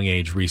that young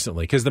age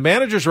recently? Because the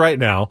managers right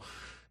now,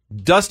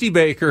 Dusty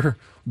Baker,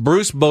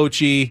 Bruce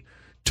Bochy,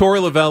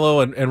 Torey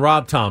Lovello, and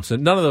Rob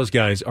Thompson, none of those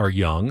guys are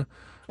young.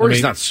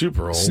 He's not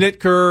super old.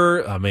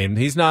 Snitker,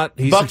 he's not.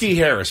 Bucky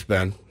Harris,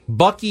 Ben.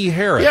 Bucky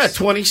Harris. Yeah,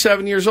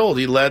 27 years old.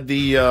 He led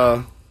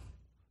the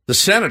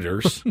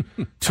Senators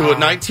to a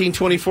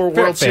 1924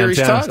 World Series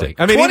title.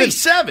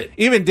 27.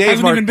 Even Dave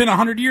hasn't even been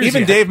 100 years.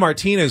 Even yet. Dave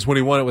Martinez, when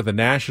he won it with the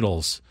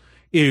Nationals,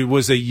 he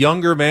was a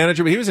younger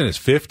manager, but he was in his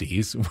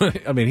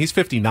 50s. He's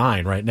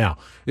 59 right now.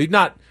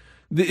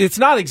 It's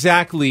not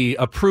exactly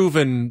a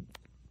proven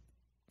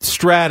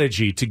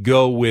strategy to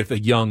go with a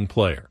young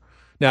player.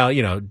 Now,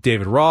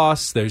 David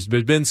Ross, there's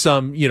been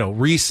some,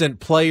 recent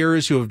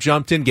players who have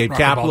jumped in, Gabe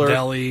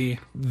Kapler,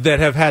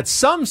 that have had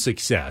some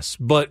success.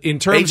 But in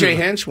terms A.J.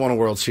 Hinch won a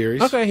World Series.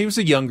 Okay, he was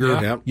a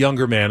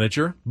younger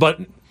manager.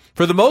 But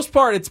for the most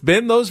part, it's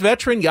been those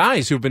veteran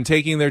guys who've been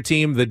taking their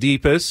team the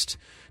deepest.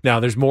 Now,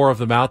 there's more of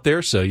them out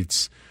there, so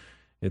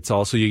it's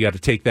also, you got to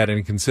take that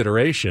into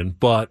consideration.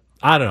 But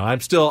I don't know. I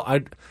still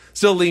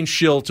lean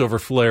Schilt over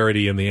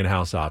Flaherty in the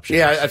in-house options.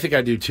 Yeah, I think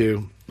I do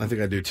too.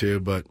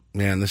 But,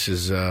 man, this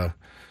is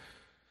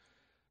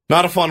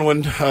not a fun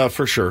one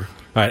for sure.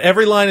 All right,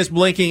 every line is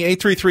blinking,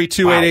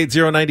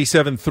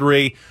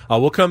 833-288-0973.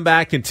 We'll come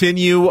back,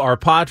 continue our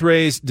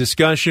Padres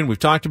discussion. We've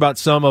talked about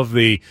some of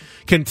the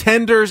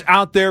contenders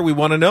out there. We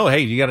want to know, hey,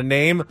 you got a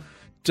name?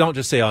 Don't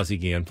just say Ozzie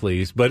Guillen,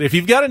 please. But if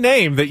you've got a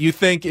name that you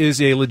think is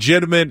a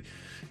legitimate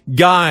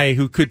guy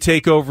who could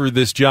take over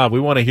this job, we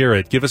want to hear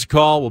it. Give us a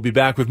call. We'll be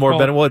back with more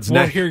Ben and Woods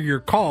next. We'll hear your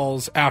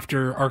calls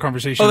after our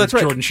conversation with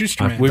right. Jordan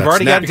Shusterman. We've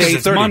already got to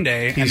it's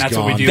Monday, and that's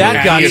gone. what we do.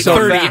 That got so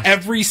 30 fast.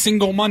 Every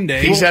single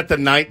Monday. He's at the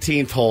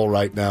 19th hole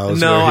right now.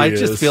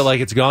 Just feel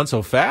like it's gone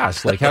so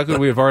fast. Like, how could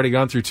we have already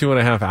gone through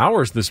 2.5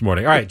 hours this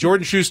morning? All right,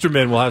 Jordan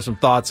Shusterman will have some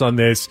thoughts on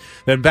this.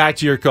 Then back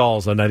to your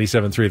calls on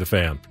 97.3 The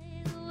Fan.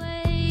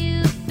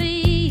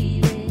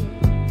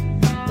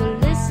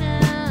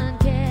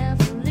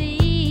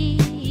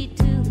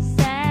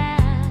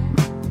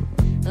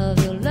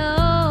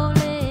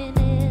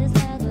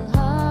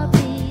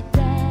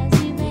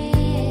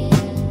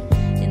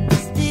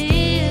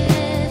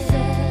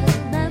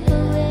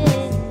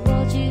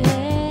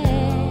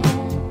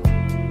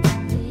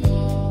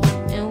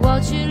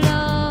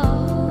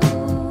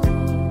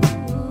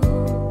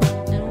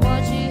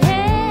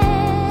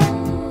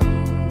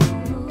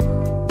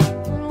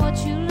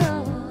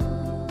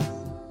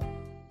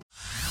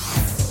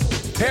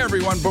 Hey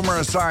everyone, Boomer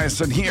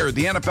Esiason here.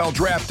 The NFL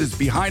draft is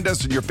behind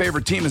us and your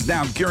favorite team is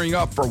now gearing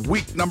up for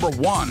week number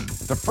 1.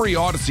 The free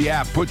Odyssey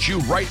app puts you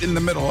right in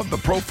the middle of the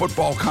pro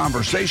football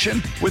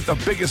conversation with the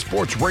biggest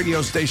sports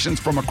radio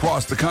stations from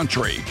across the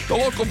country. The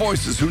local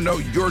voices who know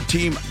your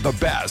team the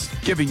best,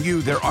 giving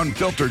you their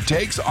unfiltered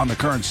takes on the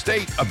current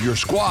state of your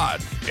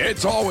squad.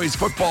 It's always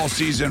football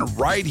season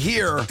right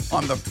here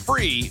on the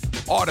free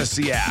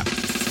Odyssey app.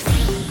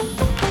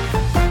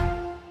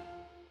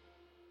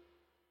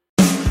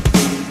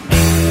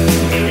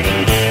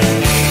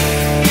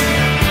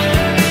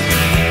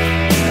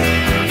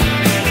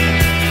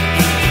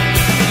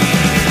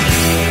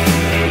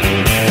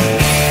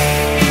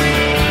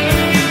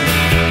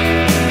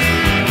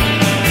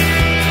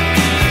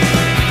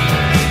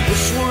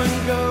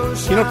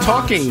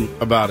 Talking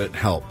about it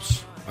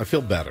helps. I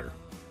feel better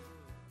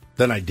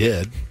than I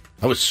did.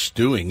 I was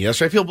stewing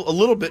yesterday. I feel a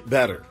little bit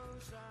better.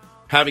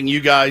 Having you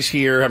guys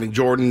here, having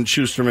Jordan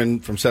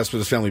Shusterman from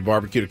Cespedes Family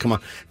BBQ to come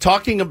on.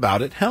 Talking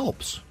about it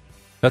helps.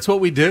 That's what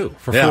we do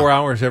for 4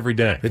 hours every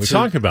day. We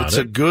talk about it.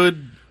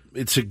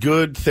 It's a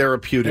good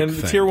therapeutic thing. And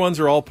the tier ones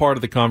are all part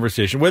of the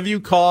conversation. Whether you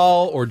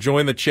call or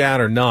join the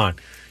chat or not,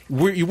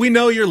 we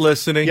know you're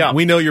listening. Yeah.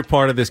 We know you're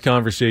part of this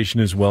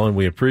conversation as well, and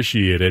we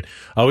appreciate it.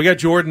 We got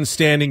Jordan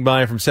standing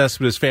by from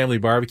Cespedes Family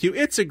BBQ.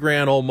 It's a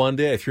grand old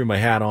Monday. I threw my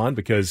hat on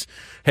because,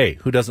 hey,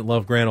 who doesn't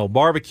love grand old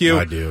barbecue?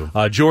 I do.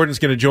 Jordan's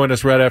going to join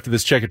us right after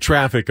this check of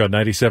traffic on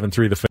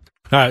 97.3 The Fan.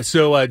 All right,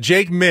 so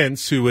Jake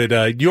Mintz, who would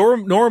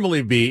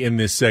normally be in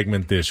this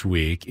segment this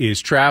week, is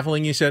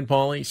traveling, you said,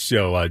 Paulie.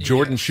 So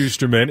Jordan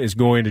Shusterman is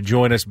going to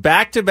join us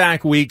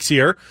back-to-back weeks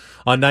here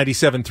on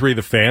 97.3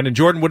 The Fan. And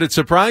Jordan, would it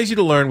surprise you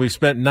to learn we've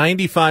spent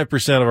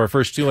 95% of our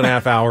first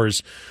 2.5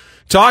 hours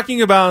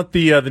talking about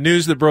the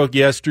news that broke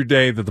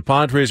yesterday that the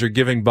Padres are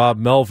giving Bob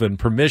Melvin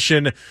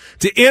permission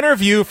to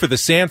interview for the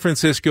San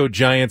Francisco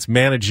Giants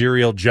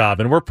managerial job.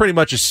 And we're pretty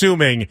much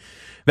assuming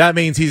that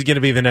means he's going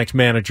to be the next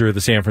manager of the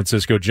San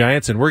Francisco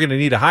Giants, and we're going to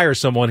need to hire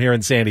someone here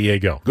in San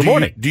Diego. Good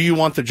morning. Do you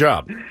want the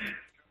job?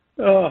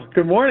 Oh,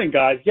 good morning,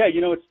 guys. Yeah,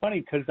 it's funny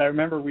because I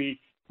remember we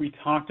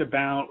talked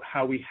about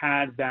how we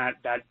had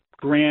that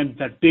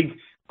big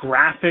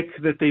graphic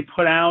that they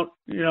put out,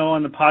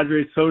 on the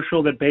Padres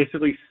social that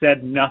basically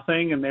said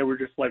nothing, and they were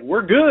just like,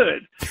 we're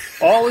good.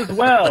 All is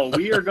well.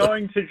 We are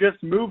going to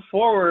just move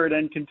forward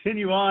and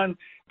continue on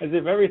as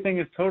if everything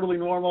is totally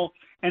normal.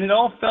 And it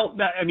all felt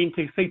that,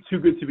 to say too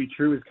good to be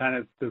true is kind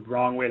of the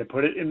wrong way to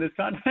put it in this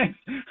context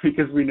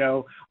because we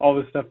know all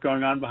the stuff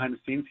going on behind the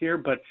scenes here.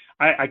 But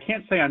I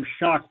can't say I'm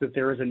shocked that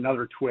there is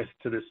another twist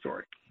to this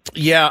story.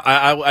 Yeah,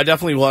 I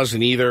definitely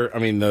wasn't either.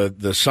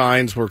 The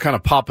signs were kind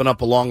of popping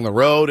up along the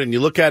road, and you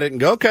look at it and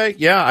go, okay,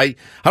 yeah, I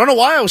don't know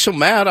why I was so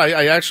mad.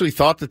 I actually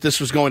thought that this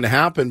was going to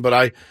happen, but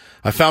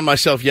I found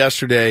myself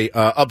yesterday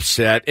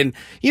upset. And,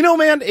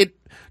 man,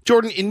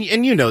 Jordan,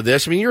 and you know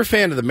this, you're a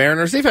fan of the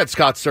Mariners. They've had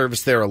Scott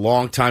Service there a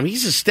long time.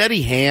 He's a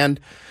steady hand,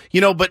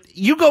 but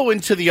you go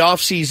into the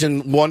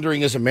offseason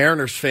wondering as a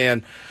Mariners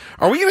fan,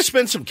 are we going to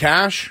spend some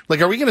cash?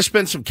 Are we going to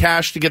spend some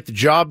cash to get the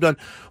job done?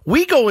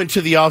 We go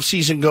into the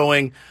offseason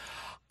going,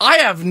 I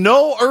have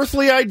no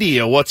earthly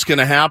idea what's going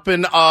to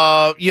happen.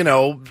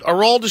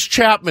 Aroldis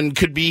Chapman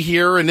could be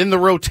here and in the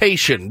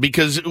rotation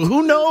because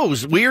who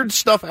knows? Weird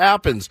stuff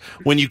happens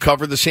when you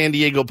cover the San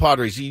Diego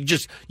Padres.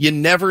 You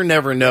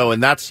never know.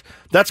 And that's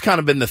kind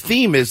of been the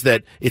theme is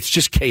that it's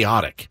just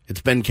chaotic.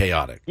 It's been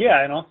chaotic.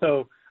 Yeah. And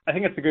also I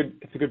think it's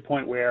a good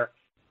point where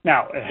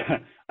now,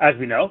 as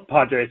we know,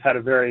 Padres had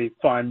a very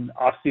fun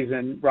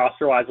offseason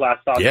roster-wise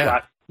last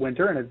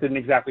winter, and it didn't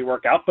exactly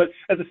work out. But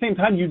at the same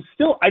time,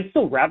 I'd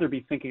still rather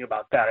be thinking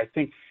about that. I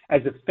think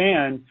as a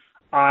fan,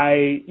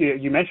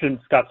 you mentioned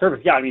Scott Service.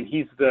 Yeah,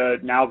 he's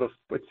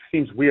it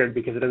seems weird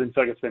because it doesn't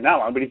feel like it's been that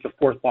long, but he's the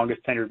fourth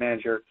longest tenured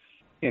manager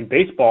in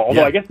baseball.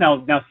 Although I guess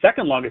now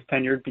second longest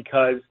tenured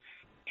because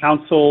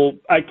Council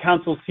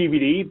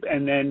CBD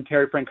and then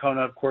Terry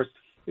Francona, of course,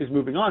 is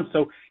moving on.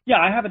 So, yeah,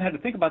 I haven't had to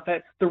think about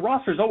that. The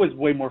roster is always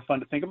way more fun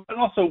to think about and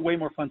also way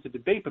more fun to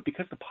debate. But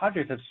because the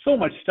Padres have so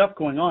much stuff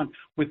going on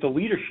with the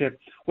leadership,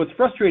 what's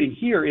frustrating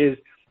here is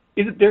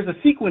that there's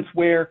a sequence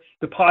where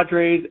the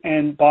Padres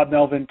and Bob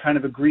Melvin kind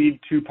of agreed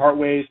to part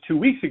ways 2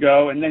 weeks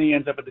ago, and then he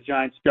ends up at the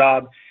Giants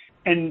job.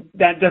 And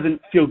that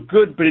doesn't feel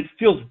good, but it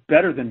feels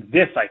better than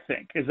this, I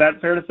think. Is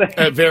that fair to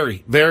say?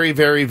 Very, very,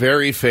 very,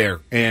 very fair.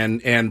 And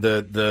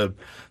the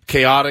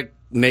chaotic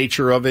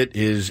nature of it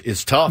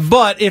is tough.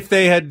 But if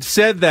they had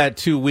said that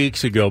 2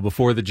 weeks ago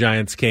before the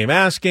Giants came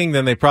asking,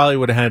 then they probably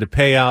would have had to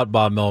pay out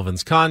Bob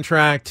Melvin's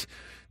contract.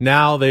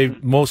 Now they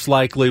most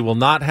likely will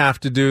not have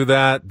to do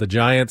that. The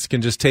Giants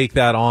can just take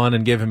that on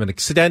and give him an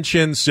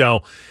extension.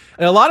 So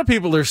a lot of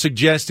people are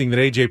suggesting that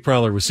A.J.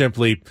 Preller was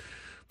simply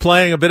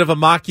playing a bit of a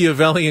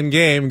Machiavellian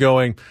game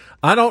going,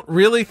 I don't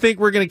really think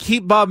we're going to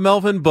keep Bob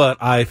Melvin,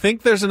 but I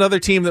think there's another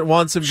team that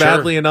wants him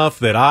badly enough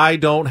that I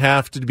don't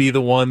have to be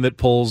the one that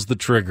pulls the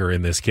trigger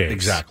in this case.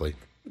 Exactly.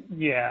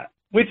 Yeah,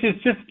 which is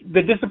just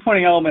the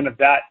disappointing element of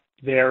that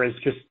there is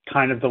just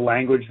kind of the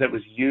language that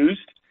was used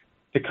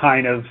to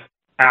kind of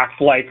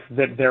act like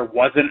that there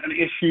wasn't an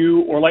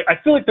issue, or like I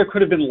feel like there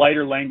could have been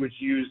lighter language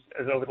used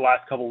over the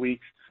last couple of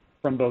weeks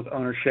from both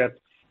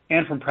ownership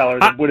and from Preller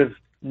that would have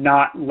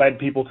not led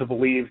people to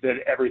believe that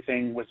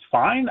everything was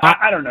fine.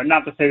 I don't know,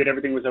 not to say that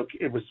everything was okay,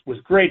 it was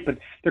great, but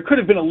there could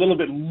have been a little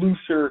bit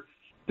looser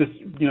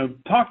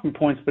talking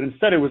points, but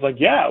instead it was like,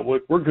 yeah, we're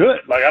good.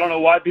 Like, I don't know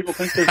why people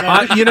think there's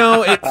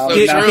no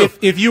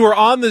if you were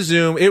on the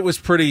Zoom, it was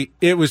pretty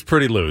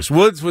loose.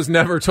 Woods was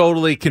never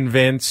totally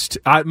convinced.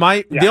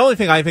 The only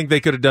thing I think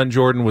they could have done,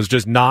 Jordan, was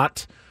just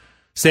not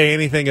say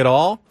anything at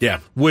all.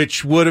 Yeah.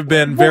 Which would have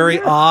been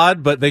very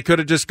odd, but they could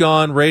have just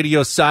gone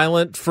radio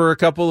silent for a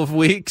couple of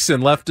weeks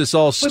and left us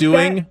all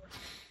stewing.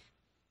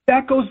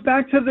 That goes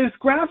back to this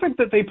graphic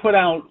that they put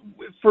out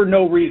for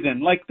no reason.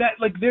 Like that,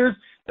 like there's,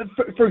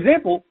 for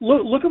example,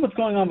 look at what's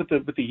going on with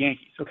the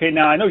Yankees. Okay,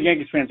 now I know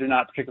Yankees fans are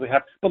not particularly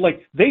happy, but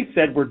like they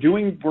said, we're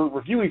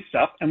reviewing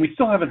stuff, and we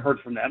still haven't heard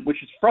from them,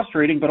 which is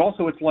frustrating. But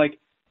also, it's like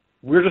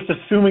we're just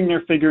assuming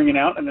they're figuring it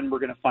out, and then we're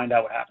going to find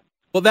out what happens.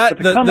 Well,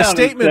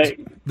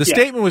 the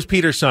statement was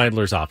Peter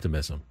Seidler's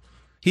optimism.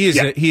 He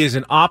is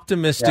an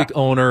optimistic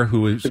owner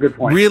who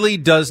really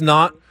does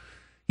not.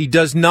 He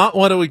does not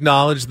want to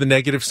acknowledge the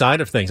negative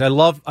side of things. I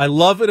love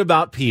it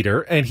about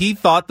Peter, and he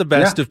thought the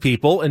best of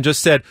people and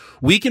just said,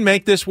 we can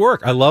make this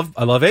work. I love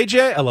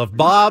AJ. I love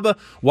Bob.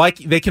 Why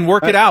they can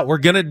work it out. We're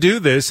going to do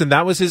this. And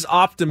that was his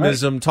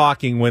optimism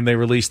talking when they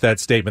released that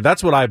statement.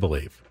 That's what I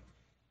believe.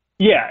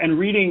 Yeah. And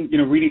reading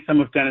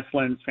some of Dennis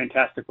Lynn's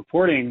fantastic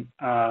reporting,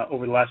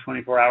 over the last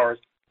 24 hours,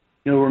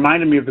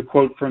 reminded me of the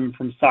quote from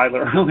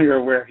Seidler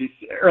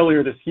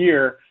earlier this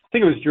year. I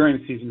think it was during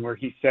the season where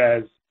he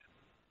says,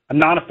 I'm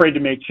not afraid to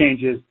make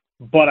changes,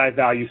 but I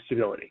value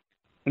stability.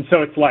 And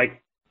so it's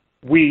like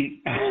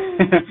when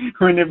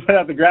they put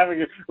out the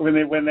graphic, when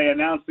they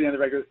announced the end of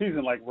the regular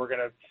season, like we're going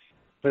to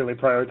clearly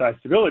prioritize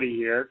stability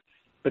here,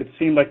 but it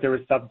seemed like there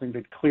was something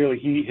that clearly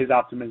his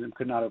optimism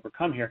could not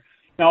overcome here.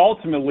 Now,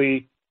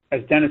 ultimately,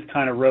 as Dennis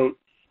kind of wrote,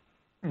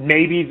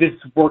 maybe this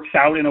works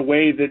out in a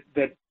way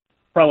that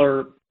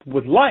Preller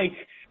would like.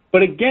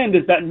 But again,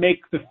 does that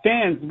make the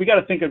fans, we got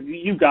to think of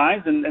you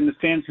guys and the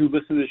fans who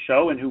listen to the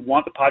show and who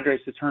want the Padres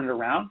to turn it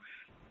around.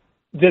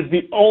 Does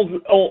the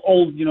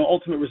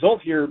ultimate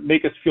result here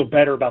make us feel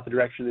better about the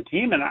direction of the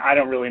team? And I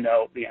don't really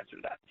know the answer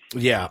to that.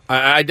 Yeah,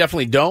 I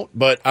definitely don't,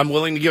 but I'm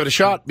willing to give it a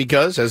shot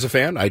because, as a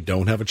fan, I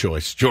don't have a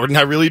choice. Jordan,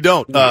 I really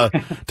don't.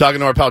 Talking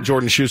to our pal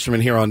Jordan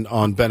Shusterman here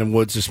on Ben and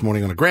Woods this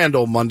morning on a grand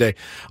old Monday.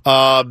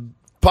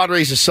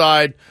 Padres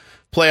aside,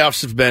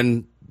 playoffs have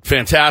been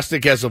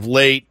fantastic as of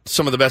late.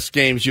 Some of the best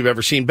games you've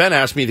ever seen. Ben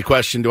asked me the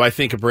question, do I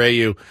think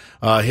Abreu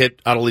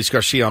hit Adolis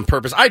Garcia on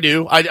purpose? I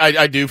do.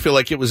 I do feel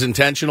like it was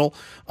intentional.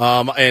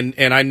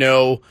 And I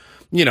know,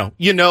 you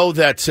know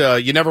that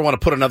you never want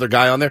to put another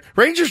guy on there.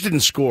 Rangers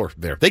didn't score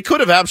there. They could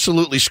have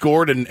absolutely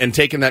scored and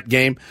taken that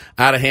game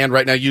out of hand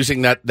right now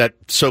using that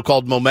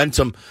so-called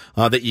momentum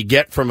that you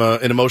get from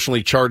an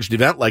emotionally charged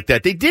event like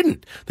that. They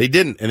didn't.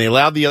 And they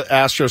allowed the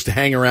Astros to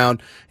hang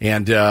around,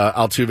 and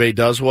Altuve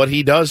does what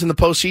he does in the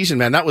postseason,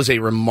 man. That was a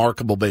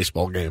remarkable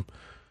baseball game.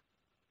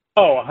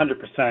 Oh,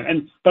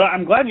 100%. But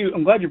I'm glad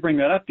you bring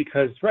that up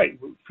because, right,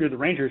 if you're the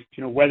Rangers,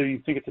 whether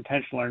you think it's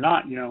intentional or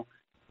not, you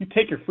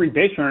take your free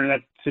base runner in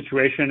that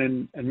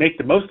situation and make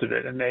the most of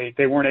it. And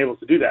they weren't able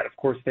to do that. Of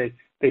course,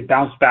 they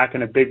bounced back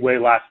in a big way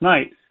last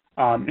night,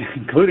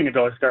 including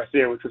Adolis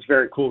Garcia, which was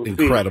very cool to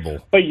see. Incredible.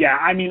 But yeah,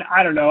 I mean,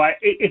 I don't know.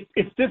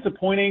 It's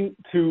disappointing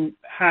to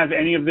have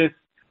any of this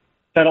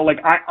settle. Like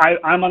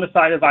I'm on the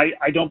side of I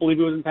don't believe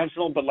it was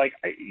intentional, but like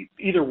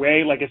either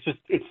way, like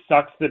it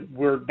sucks that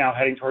we're now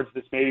heading towards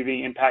this maybe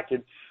being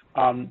impacted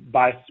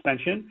by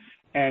suspension,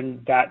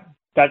 and that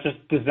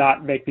just does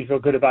not make me feel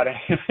good about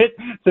any of it,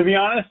 to be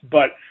honest.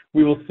 But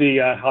we will see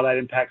how that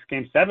impacts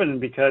Game 7,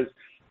 because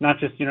not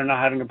just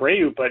not having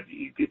Abreu, but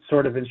it's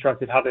sort of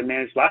instructed how they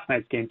managed last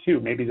night's game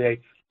too. Maybe they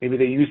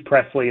used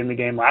Presley in the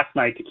game last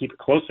night to keep it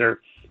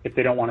closer if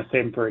they don't want to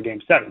save him for a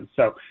Game 7.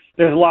 So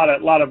there's a lot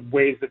of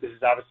ways that this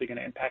is obviously going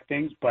to impact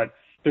things, but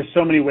there's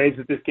so many ways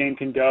that this game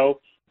can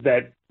go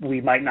that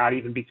we might not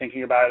even be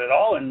thinking about it at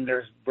all, and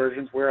there's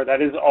versions where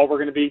that is all we're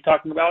going to be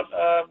talking about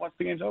once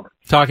the game's over.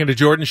 Talking to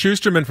Jordan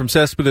Shusterman from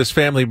Cespedes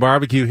Family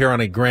BBQ here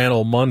on a grand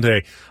old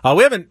Monday.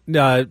 We haven't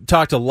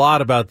talked a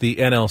lot about the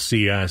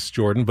NLCS,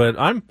 Jordan, but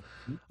I'm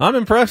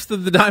impressed that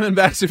the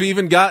Diamondbacks have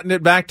even gotten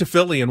it back to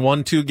Philly and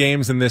won 2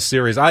 games in this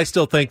series. I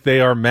still think they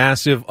are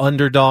massive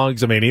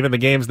underdogs. I mean, even the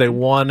games they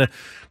won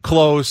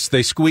close,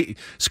 they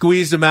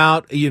squeezed them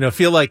out.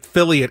 Feel like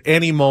Philly at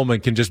any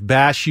moment can just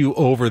bash you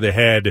over the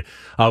head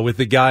with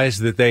the guys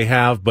that they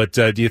have. But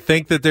do you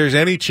think that there's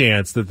any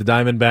chance that the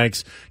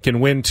Diamondbacks can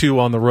win 2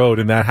 on the road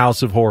in that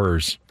house of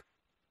horrors?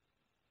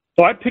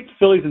 So I picked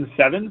Phillies in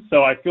 7,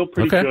 so I feel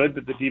pretty good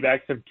that the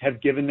D-backs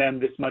have given them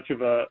this much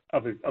of a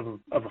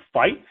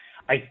fight.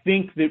 I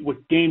think that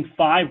what Game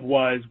 5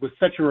 was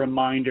such a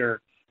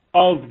reminder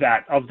of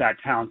that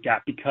talent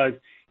gap, because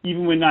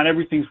even when not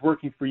everything's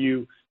working for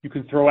you, you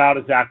can throw out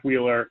a Zach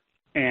Wheeler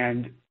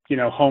and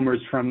homers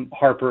from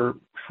Harper,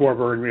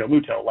 Schwarber, and Real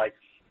Muto. Like,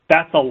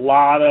 that's a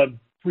lot of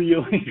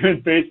really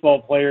good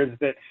baseball players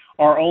that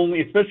are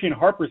only, especially in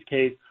Harper's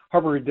case,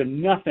 Harper did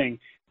nothing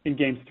in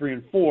games 3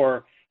 and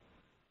 4.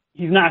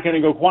 He's not going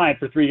to go quiet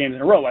for 3 games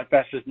in a row. Like,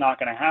 that's just not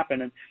going to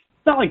happen. And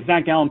it's not like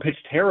Zach Gallen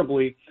pitched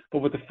terribly, but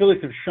what the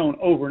Phillies have shown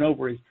over and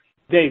over is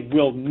they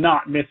will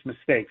not miss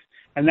mistakes.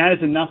 And that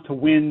is enough to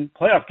win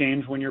playoff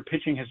games when your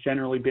pitching has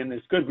generally been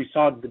this good. We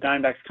saw the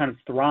Diamondbacks kind of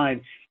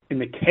thrive in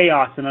the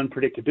chaos and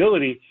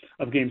unpredictability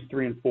of games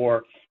 3 and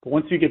 4. But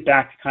once you get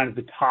back to kind of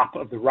the top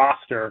of the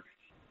roster,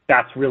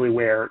 that's really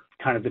where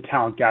kind of the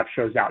talent gap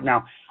shows out.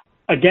 Now,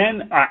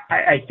 again,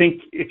 I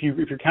think if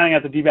you're counting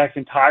out the D-backs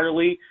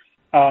entirely,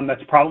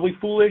 that's probably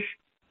foolish.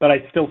 But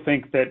I still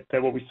think that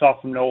what we saw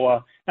from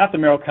Nola, not that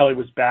Merrill Kelly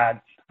was bad,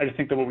 I just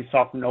think that what we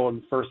saw from Nola in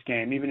the first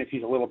game, even if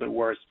he's a little bit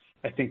worse,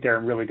 I think they're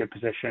in really good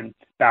position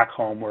back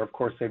home where, of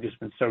course, they've just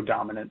been so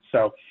dominant.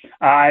 So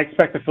I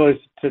expect the Phillies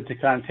to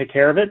kind of take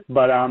care of it.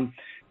 But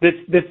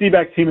this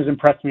D-backs team has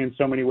impressed me in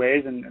so many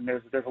ways, and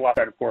there's a lot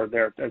better for it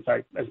there,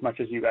 as much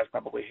as you guys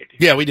probably hate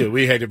it. Yeah, we do.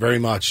 We hate it very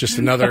much. Just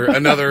another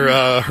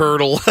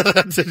hurdle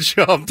to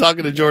show. I'm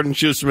talking to Jordan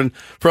Shusterman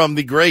from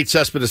the great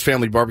Cespedes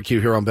Family BBQ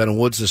here on Ben and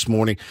Woods this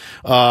morning.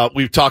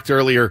 We've talked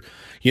earlier,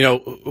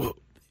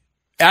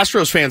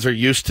 Astros fans are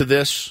used to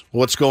this,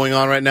 what's going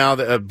on right now.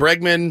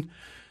 Bregman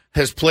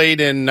has played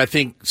in, I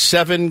think,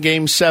 7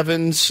 Game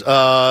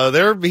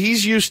 7s.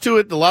 He's used to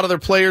it. A lot of their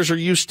players are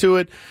used to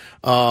it.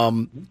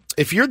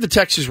 If you're the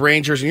Texas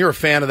Rangers and you're a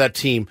fan of that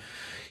team,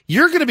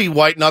 you're going to be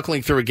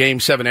white-knuckling through a Game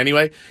 7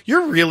 anyway.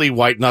 You're really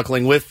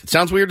white-knuckling with, it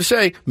sounds weird to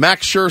say,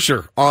 Max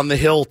Scherzer on the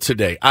hill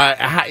today.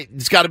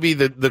 It's got to be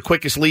the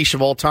quickest leash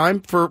of all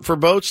time for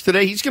Boch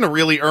today. He's going to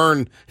really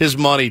earn his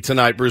money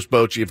tonight, Bruce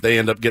Bochy, if they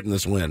end up getting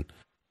this win.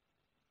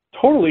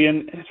 Totally,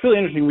 and it's really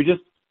interesting. We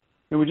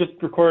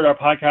just recorded our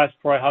podcast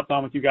before I hopped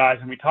on with you guys,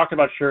 and we talked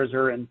about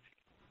Scherzer and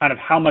kind of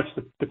how much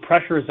the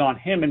pressure is on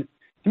him. And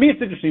to me,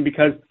 it's interesting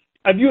because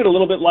I view it a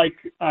little bit like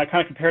I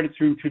kind of compared it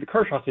to the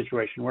Kershaw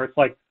situation, where it's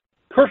like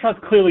Kershaw's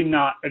clearly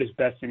not at his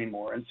best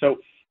anymore. And so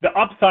the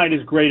upside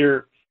is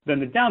greater than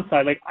the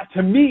downside. Like,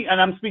 to me,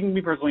 and I'm speaking to me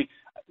personally,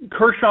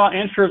 Kershaw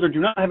and Scherzer do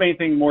not have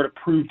anything more to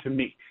prove to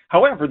me.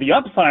 However, the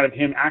upside of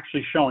him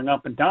actually showing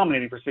up and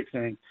dominating for 6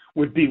 innings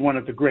would be one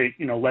of the great,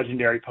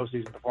 legendary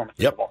postseason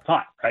performances of all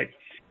time, right?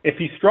 If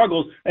he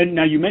struggles, and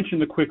now you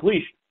mentioned the quick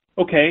leash,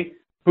 okay,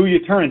 who you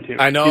turn to?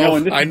 I know.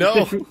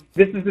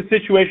 This is the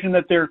situation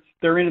that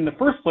they're in the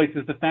first place,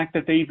 is the fact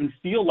that they even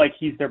feel like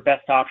he's their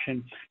best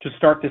option to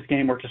start this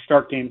game or to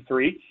start Game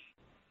 3.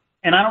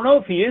 And I don't know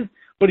if he is,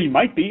 but he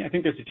might be. I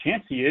think there's a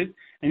chance he is.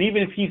 And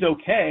even if he's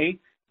okay,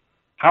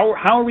 how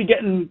are we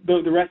getting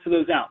the rest of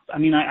those outs? I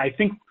mean, I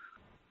think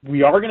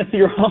we are going to see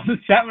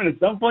Aroldis Chapman at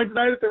some point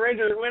tonight if the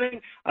Rangers are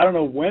winning. I don't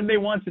know when they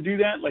want to do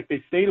that. Like,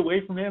 they stayed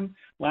away from him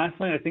last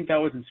night. I think that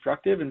was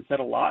instructive and said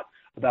a lot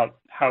about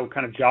how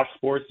kind of Josh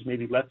Sborz is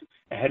maybe left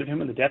ahead of him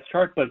in the depth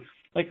chart. But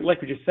like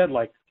we just said,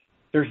 like,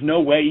 there's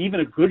no way, even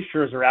a good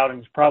Scherzer outing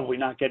is probably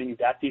not getting you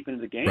that deep into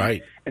the game.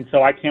 Right. And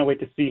so I can't wait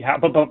to see how.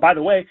 But by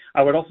the way,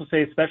 I would also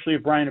say, especially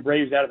if Brian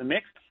Abreu's out of the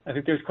mix, I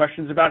think there's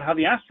questions about how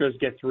the Astros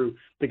get through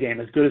the game.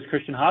 As good as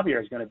Christian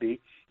Javier is going to be,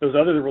 those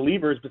other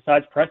relievers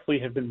besides Presley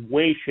have been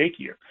way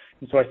shakier.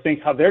 And so I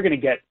think how they're going to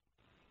get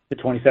the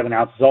 27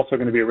 outs is also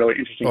going to be a really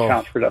interesting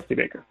challenge for Dusty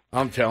Baker.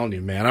 I'm telling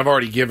you, man, I've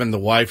already given the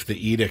wife the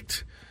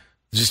edict.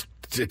 Just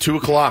at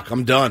 2:00,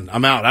 I'm done.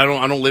 I'm out. I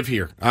don't live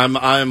here.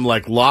 I'm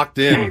like locked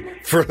in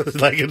for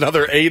like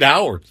another 8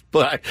 hours.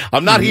 But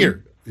I'm not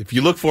here. If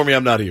you look for me,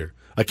 I'm not here.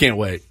 I can't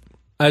wait.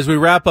 As we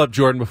wrap up,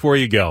 Jordan, before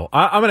you go,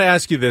 I'm going to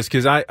ask you this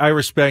because I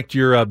respect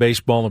your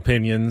baseball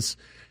opinions.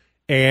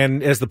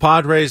 And as the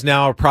Padres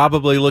now are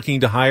probably looking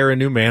to hire a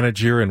new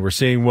manager, and we're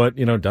seeing what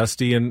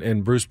Dusty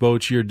and Bruce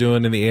Bochy are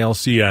doing in the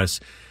ALCS,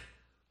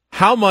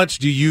 how much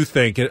do you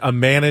think a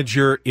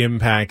manager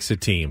impacts a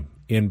team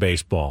in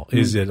baseball?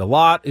 Is it a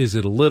lot? Is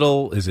it a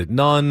little? Is it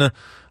none?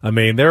 I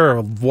mean, there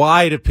are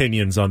wide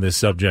opinions on this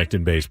subject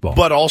in baseball.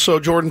 But also,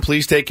 Jordan,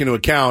 please take into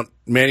account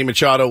Manny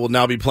Machado will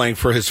now be playing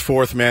for his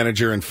 4th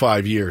manager in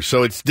 5 years.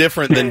 So it's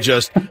different than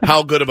just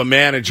how good of a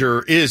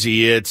manager is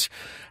he. It's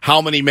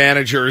how many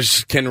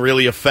managers can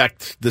really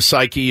affect the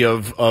psyche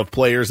of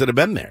players that have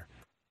been there.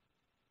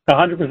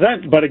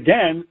 100%. But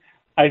again,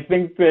 I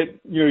think that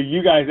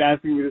you guys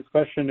asking me this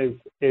question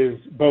is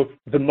both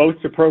the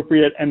most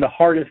appropriate and the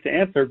hardest to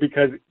answer,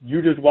 because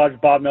you just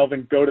watched Bob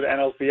Melvin go to the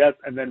NLCS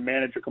and then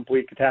manage a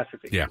complete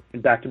catastrophe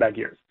in back-to-back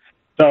years.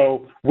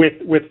 So with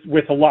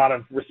a lot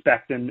of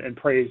respect and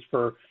praise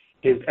for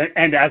his,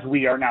 and as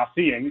we are now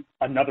seeing,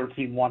 another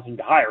team wanting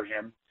to hire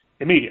him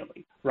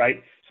immediately,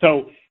 right?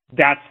 So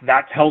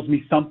that tells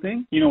me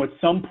something. At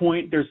some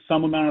point there's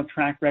some amount of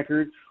track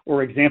record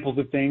or examples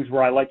of things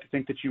where I like to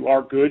think that you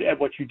are good at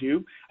what you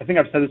do. I think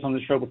I've said this on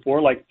the show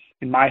before. Like,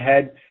 in my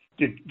head,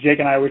 Jake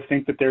and I always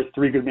think that there's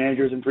 3 good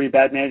managers and 3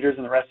 bad managers,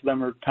 and the rest of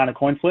them are kind of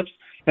coin flips.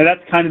 Now,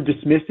 that's kind of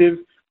dismissive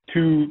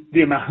to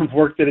the amount of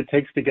work that it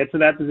takes to get to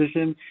that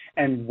position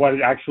and what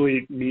it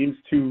actually means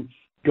to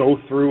go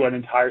through an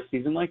entire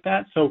season like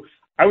that. So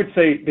I would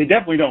say they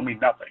definitely don't mean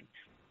nothing.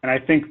 And I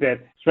think that,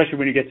 especially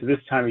when you get to this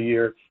time of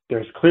year,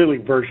 there's clearly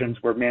versions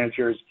where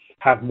managers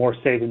have more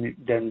say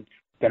than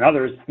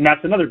others, and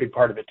that's another big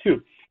part of it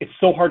too. It's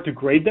so hard to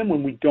grade them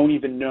when we don't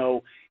even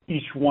know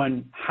each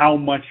one how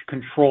much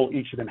control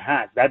each of them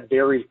has. That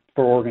varies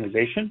per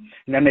organization,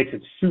 and that makes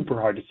it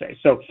super hard to say.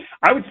 So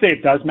I would say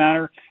it does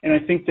matter, and I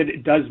think that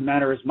it does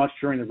matter as much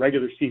during the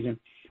regular season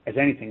as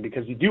anything,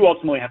 because you do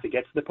ultimately have to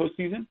get to the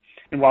postseason.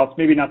 And while it's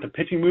maybe not the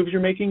pitching moves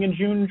you're making in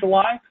June and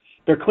July,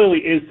 there clearly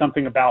is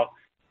something about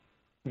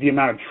the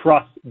amount of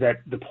trust that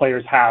the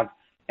players have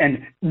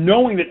and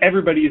knowing that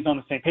everybody is on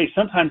the same page.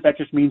 Sometimes that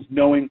just means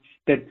knowing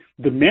that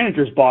the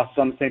manager's boss is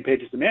on the same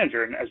page as the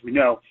manager. And as we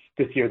know,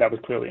 this year that was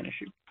clearly an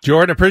issue.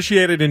 Jordan,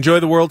 appreciate it. Enjoy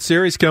the World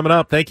Series coming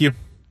up. Thank you.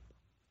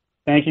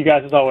 Thank you,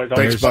 guys, as always.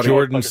 Thanks, buddy.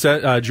 Jordan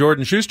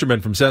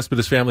Shusterman from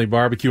Cespedes Family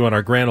BBQ on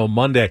our Grand Old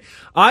Monday.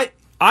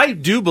 I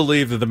do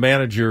believe that the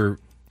manager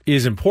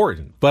is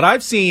important, but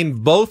I've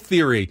seen both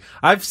theory.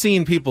 I've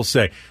seen people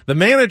say the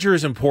manager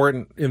is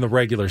important in the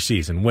regular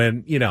season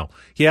when,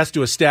 he has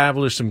to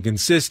establish some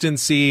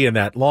consistency and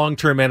that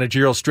long-term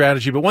managerial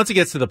strategy. But once he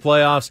gets to the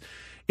playoffs,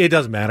 it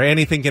doesn't matter.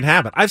 Anything can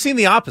happen. I've seen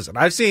the opposite.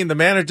 I've seen the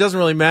manager doesn't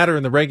really matter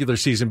in the regular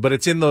season, but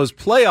it's in those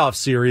playoff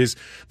series,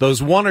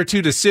 those one or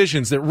two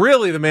decisions that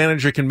really the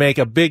manager can make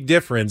a big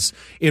difference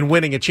in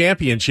winning a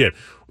championship.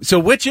 So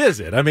which is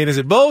it? I mean, is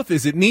it both?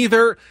 Is it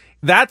neither?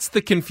 That's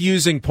the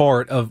confusing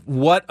part of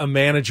what a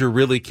manager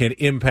really can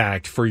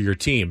impact for your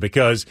team,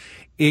 because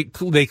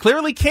they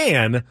clearly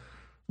can,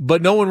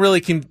 but no one really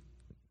can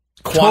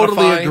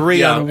totally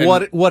agree on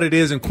what it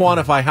is and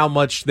quantify how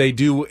much they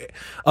do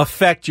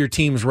affect your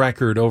team's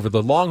record over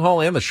the long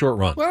haul and the short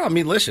run. Well, I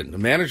mean, listen, the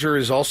manager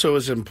is also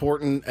as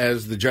important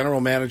as the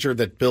general manager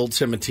that builds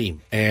him a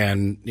team.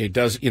 And it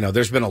does,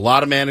 there's been a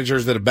lot of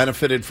managers that have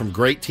benefited from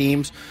great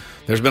teams.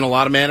 There's been a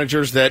lot of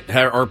managers that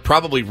are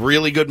probably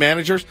really good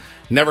managers,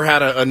 never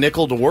had a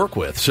nickel to work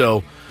with.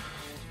 So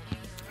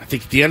I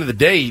think at the end of the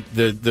day,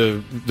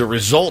 the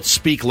results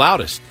speak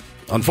loudest.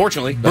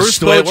 Unfortunately, Bruce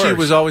Bochy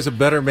was always a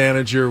better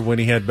manager when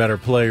he had better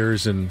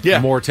players and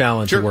more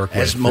talent to work with.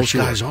 As most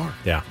guys are.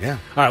 Yeah. All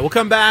right, we'll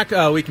come back.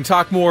 We can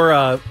talk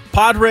more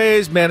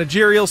Padres,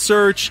 managerial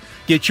search.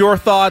 Get your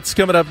thoughts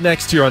coming up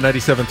next here on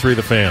 97.3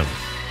 The Fan.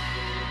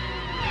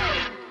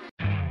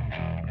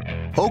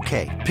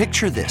 Okay,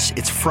 picture this.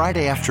 It's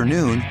Friday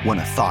afternoon when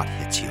a thought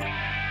hits you.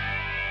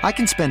 I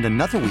can spend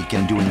another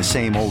weekend doing the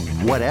same old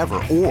whatever,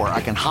 or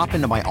I can hop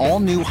into my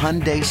all-new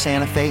Hyundai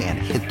Santa Fe and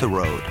hit the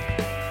road.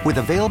 With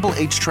available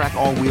H-Track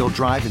all-wheel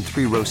drive and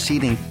 3-row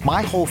seating,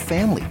 my whole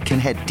family can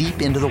head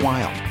deep into the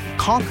wild.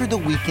 Conquer the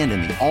weekend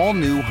in the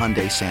all-new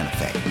Hyundai Santa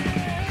Fe.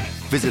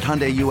 Visit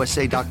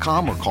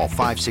HyundaiUSA.com or call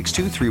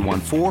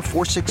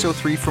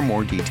 562-314-4603 for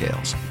more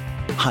details.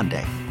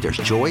 Hyundai, there's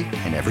joy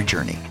in every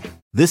journey.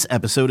 This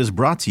episode is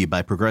brought to you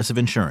by Progressive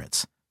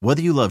Insurance.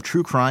 Whether you love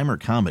true crime or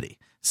comedy,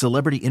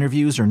 celebrity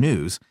interviews or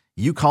news,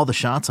 you call the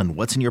shots on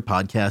what's in your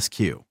podcast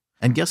queue.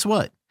 And guess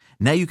what?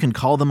 Now you can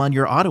call them on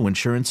your auto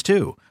insurance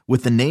too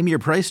with the Name Your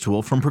Price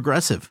tool from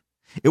Progressive.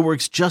 It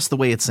works just the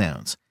way it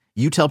sounds.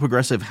 You tell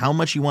Progressive how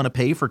much you want to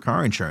pay for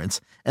car insurance,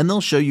 and they'll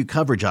show you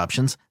coverage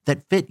options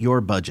that fit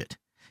your budget.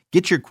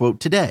 Get your quote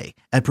today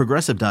at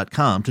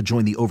Progressive.com to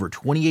join the over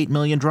 28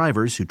 million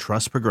drivers who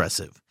trust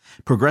Progressive.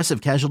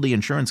 Progressive Casualty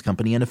Insurance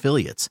Company and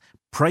Affiliates.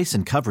 Price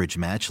and coverage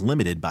match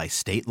limited by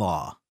state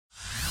law.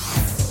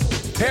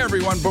 Hey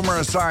everyone, Boomer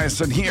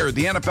Esiason here.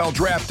 The NFL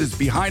Draft is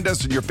behind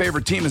us and your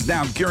favorite team is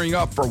now gearing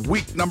up for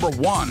week number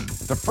 1.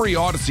 The free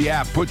Odyssey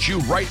app puts you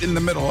right in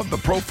the middle of the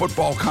pro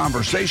football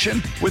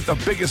conversation with the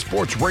biggest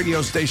sports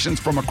radio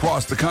stations from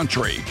across the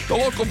country. The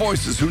local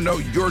voices who know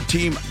your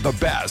team the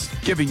best,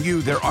 giving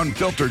you their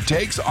unfiltered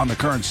takes on the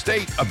current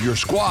state of your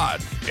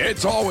squad.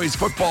 It's always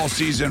football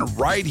season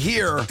right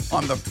here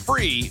on the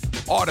free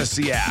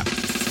Odyssey app.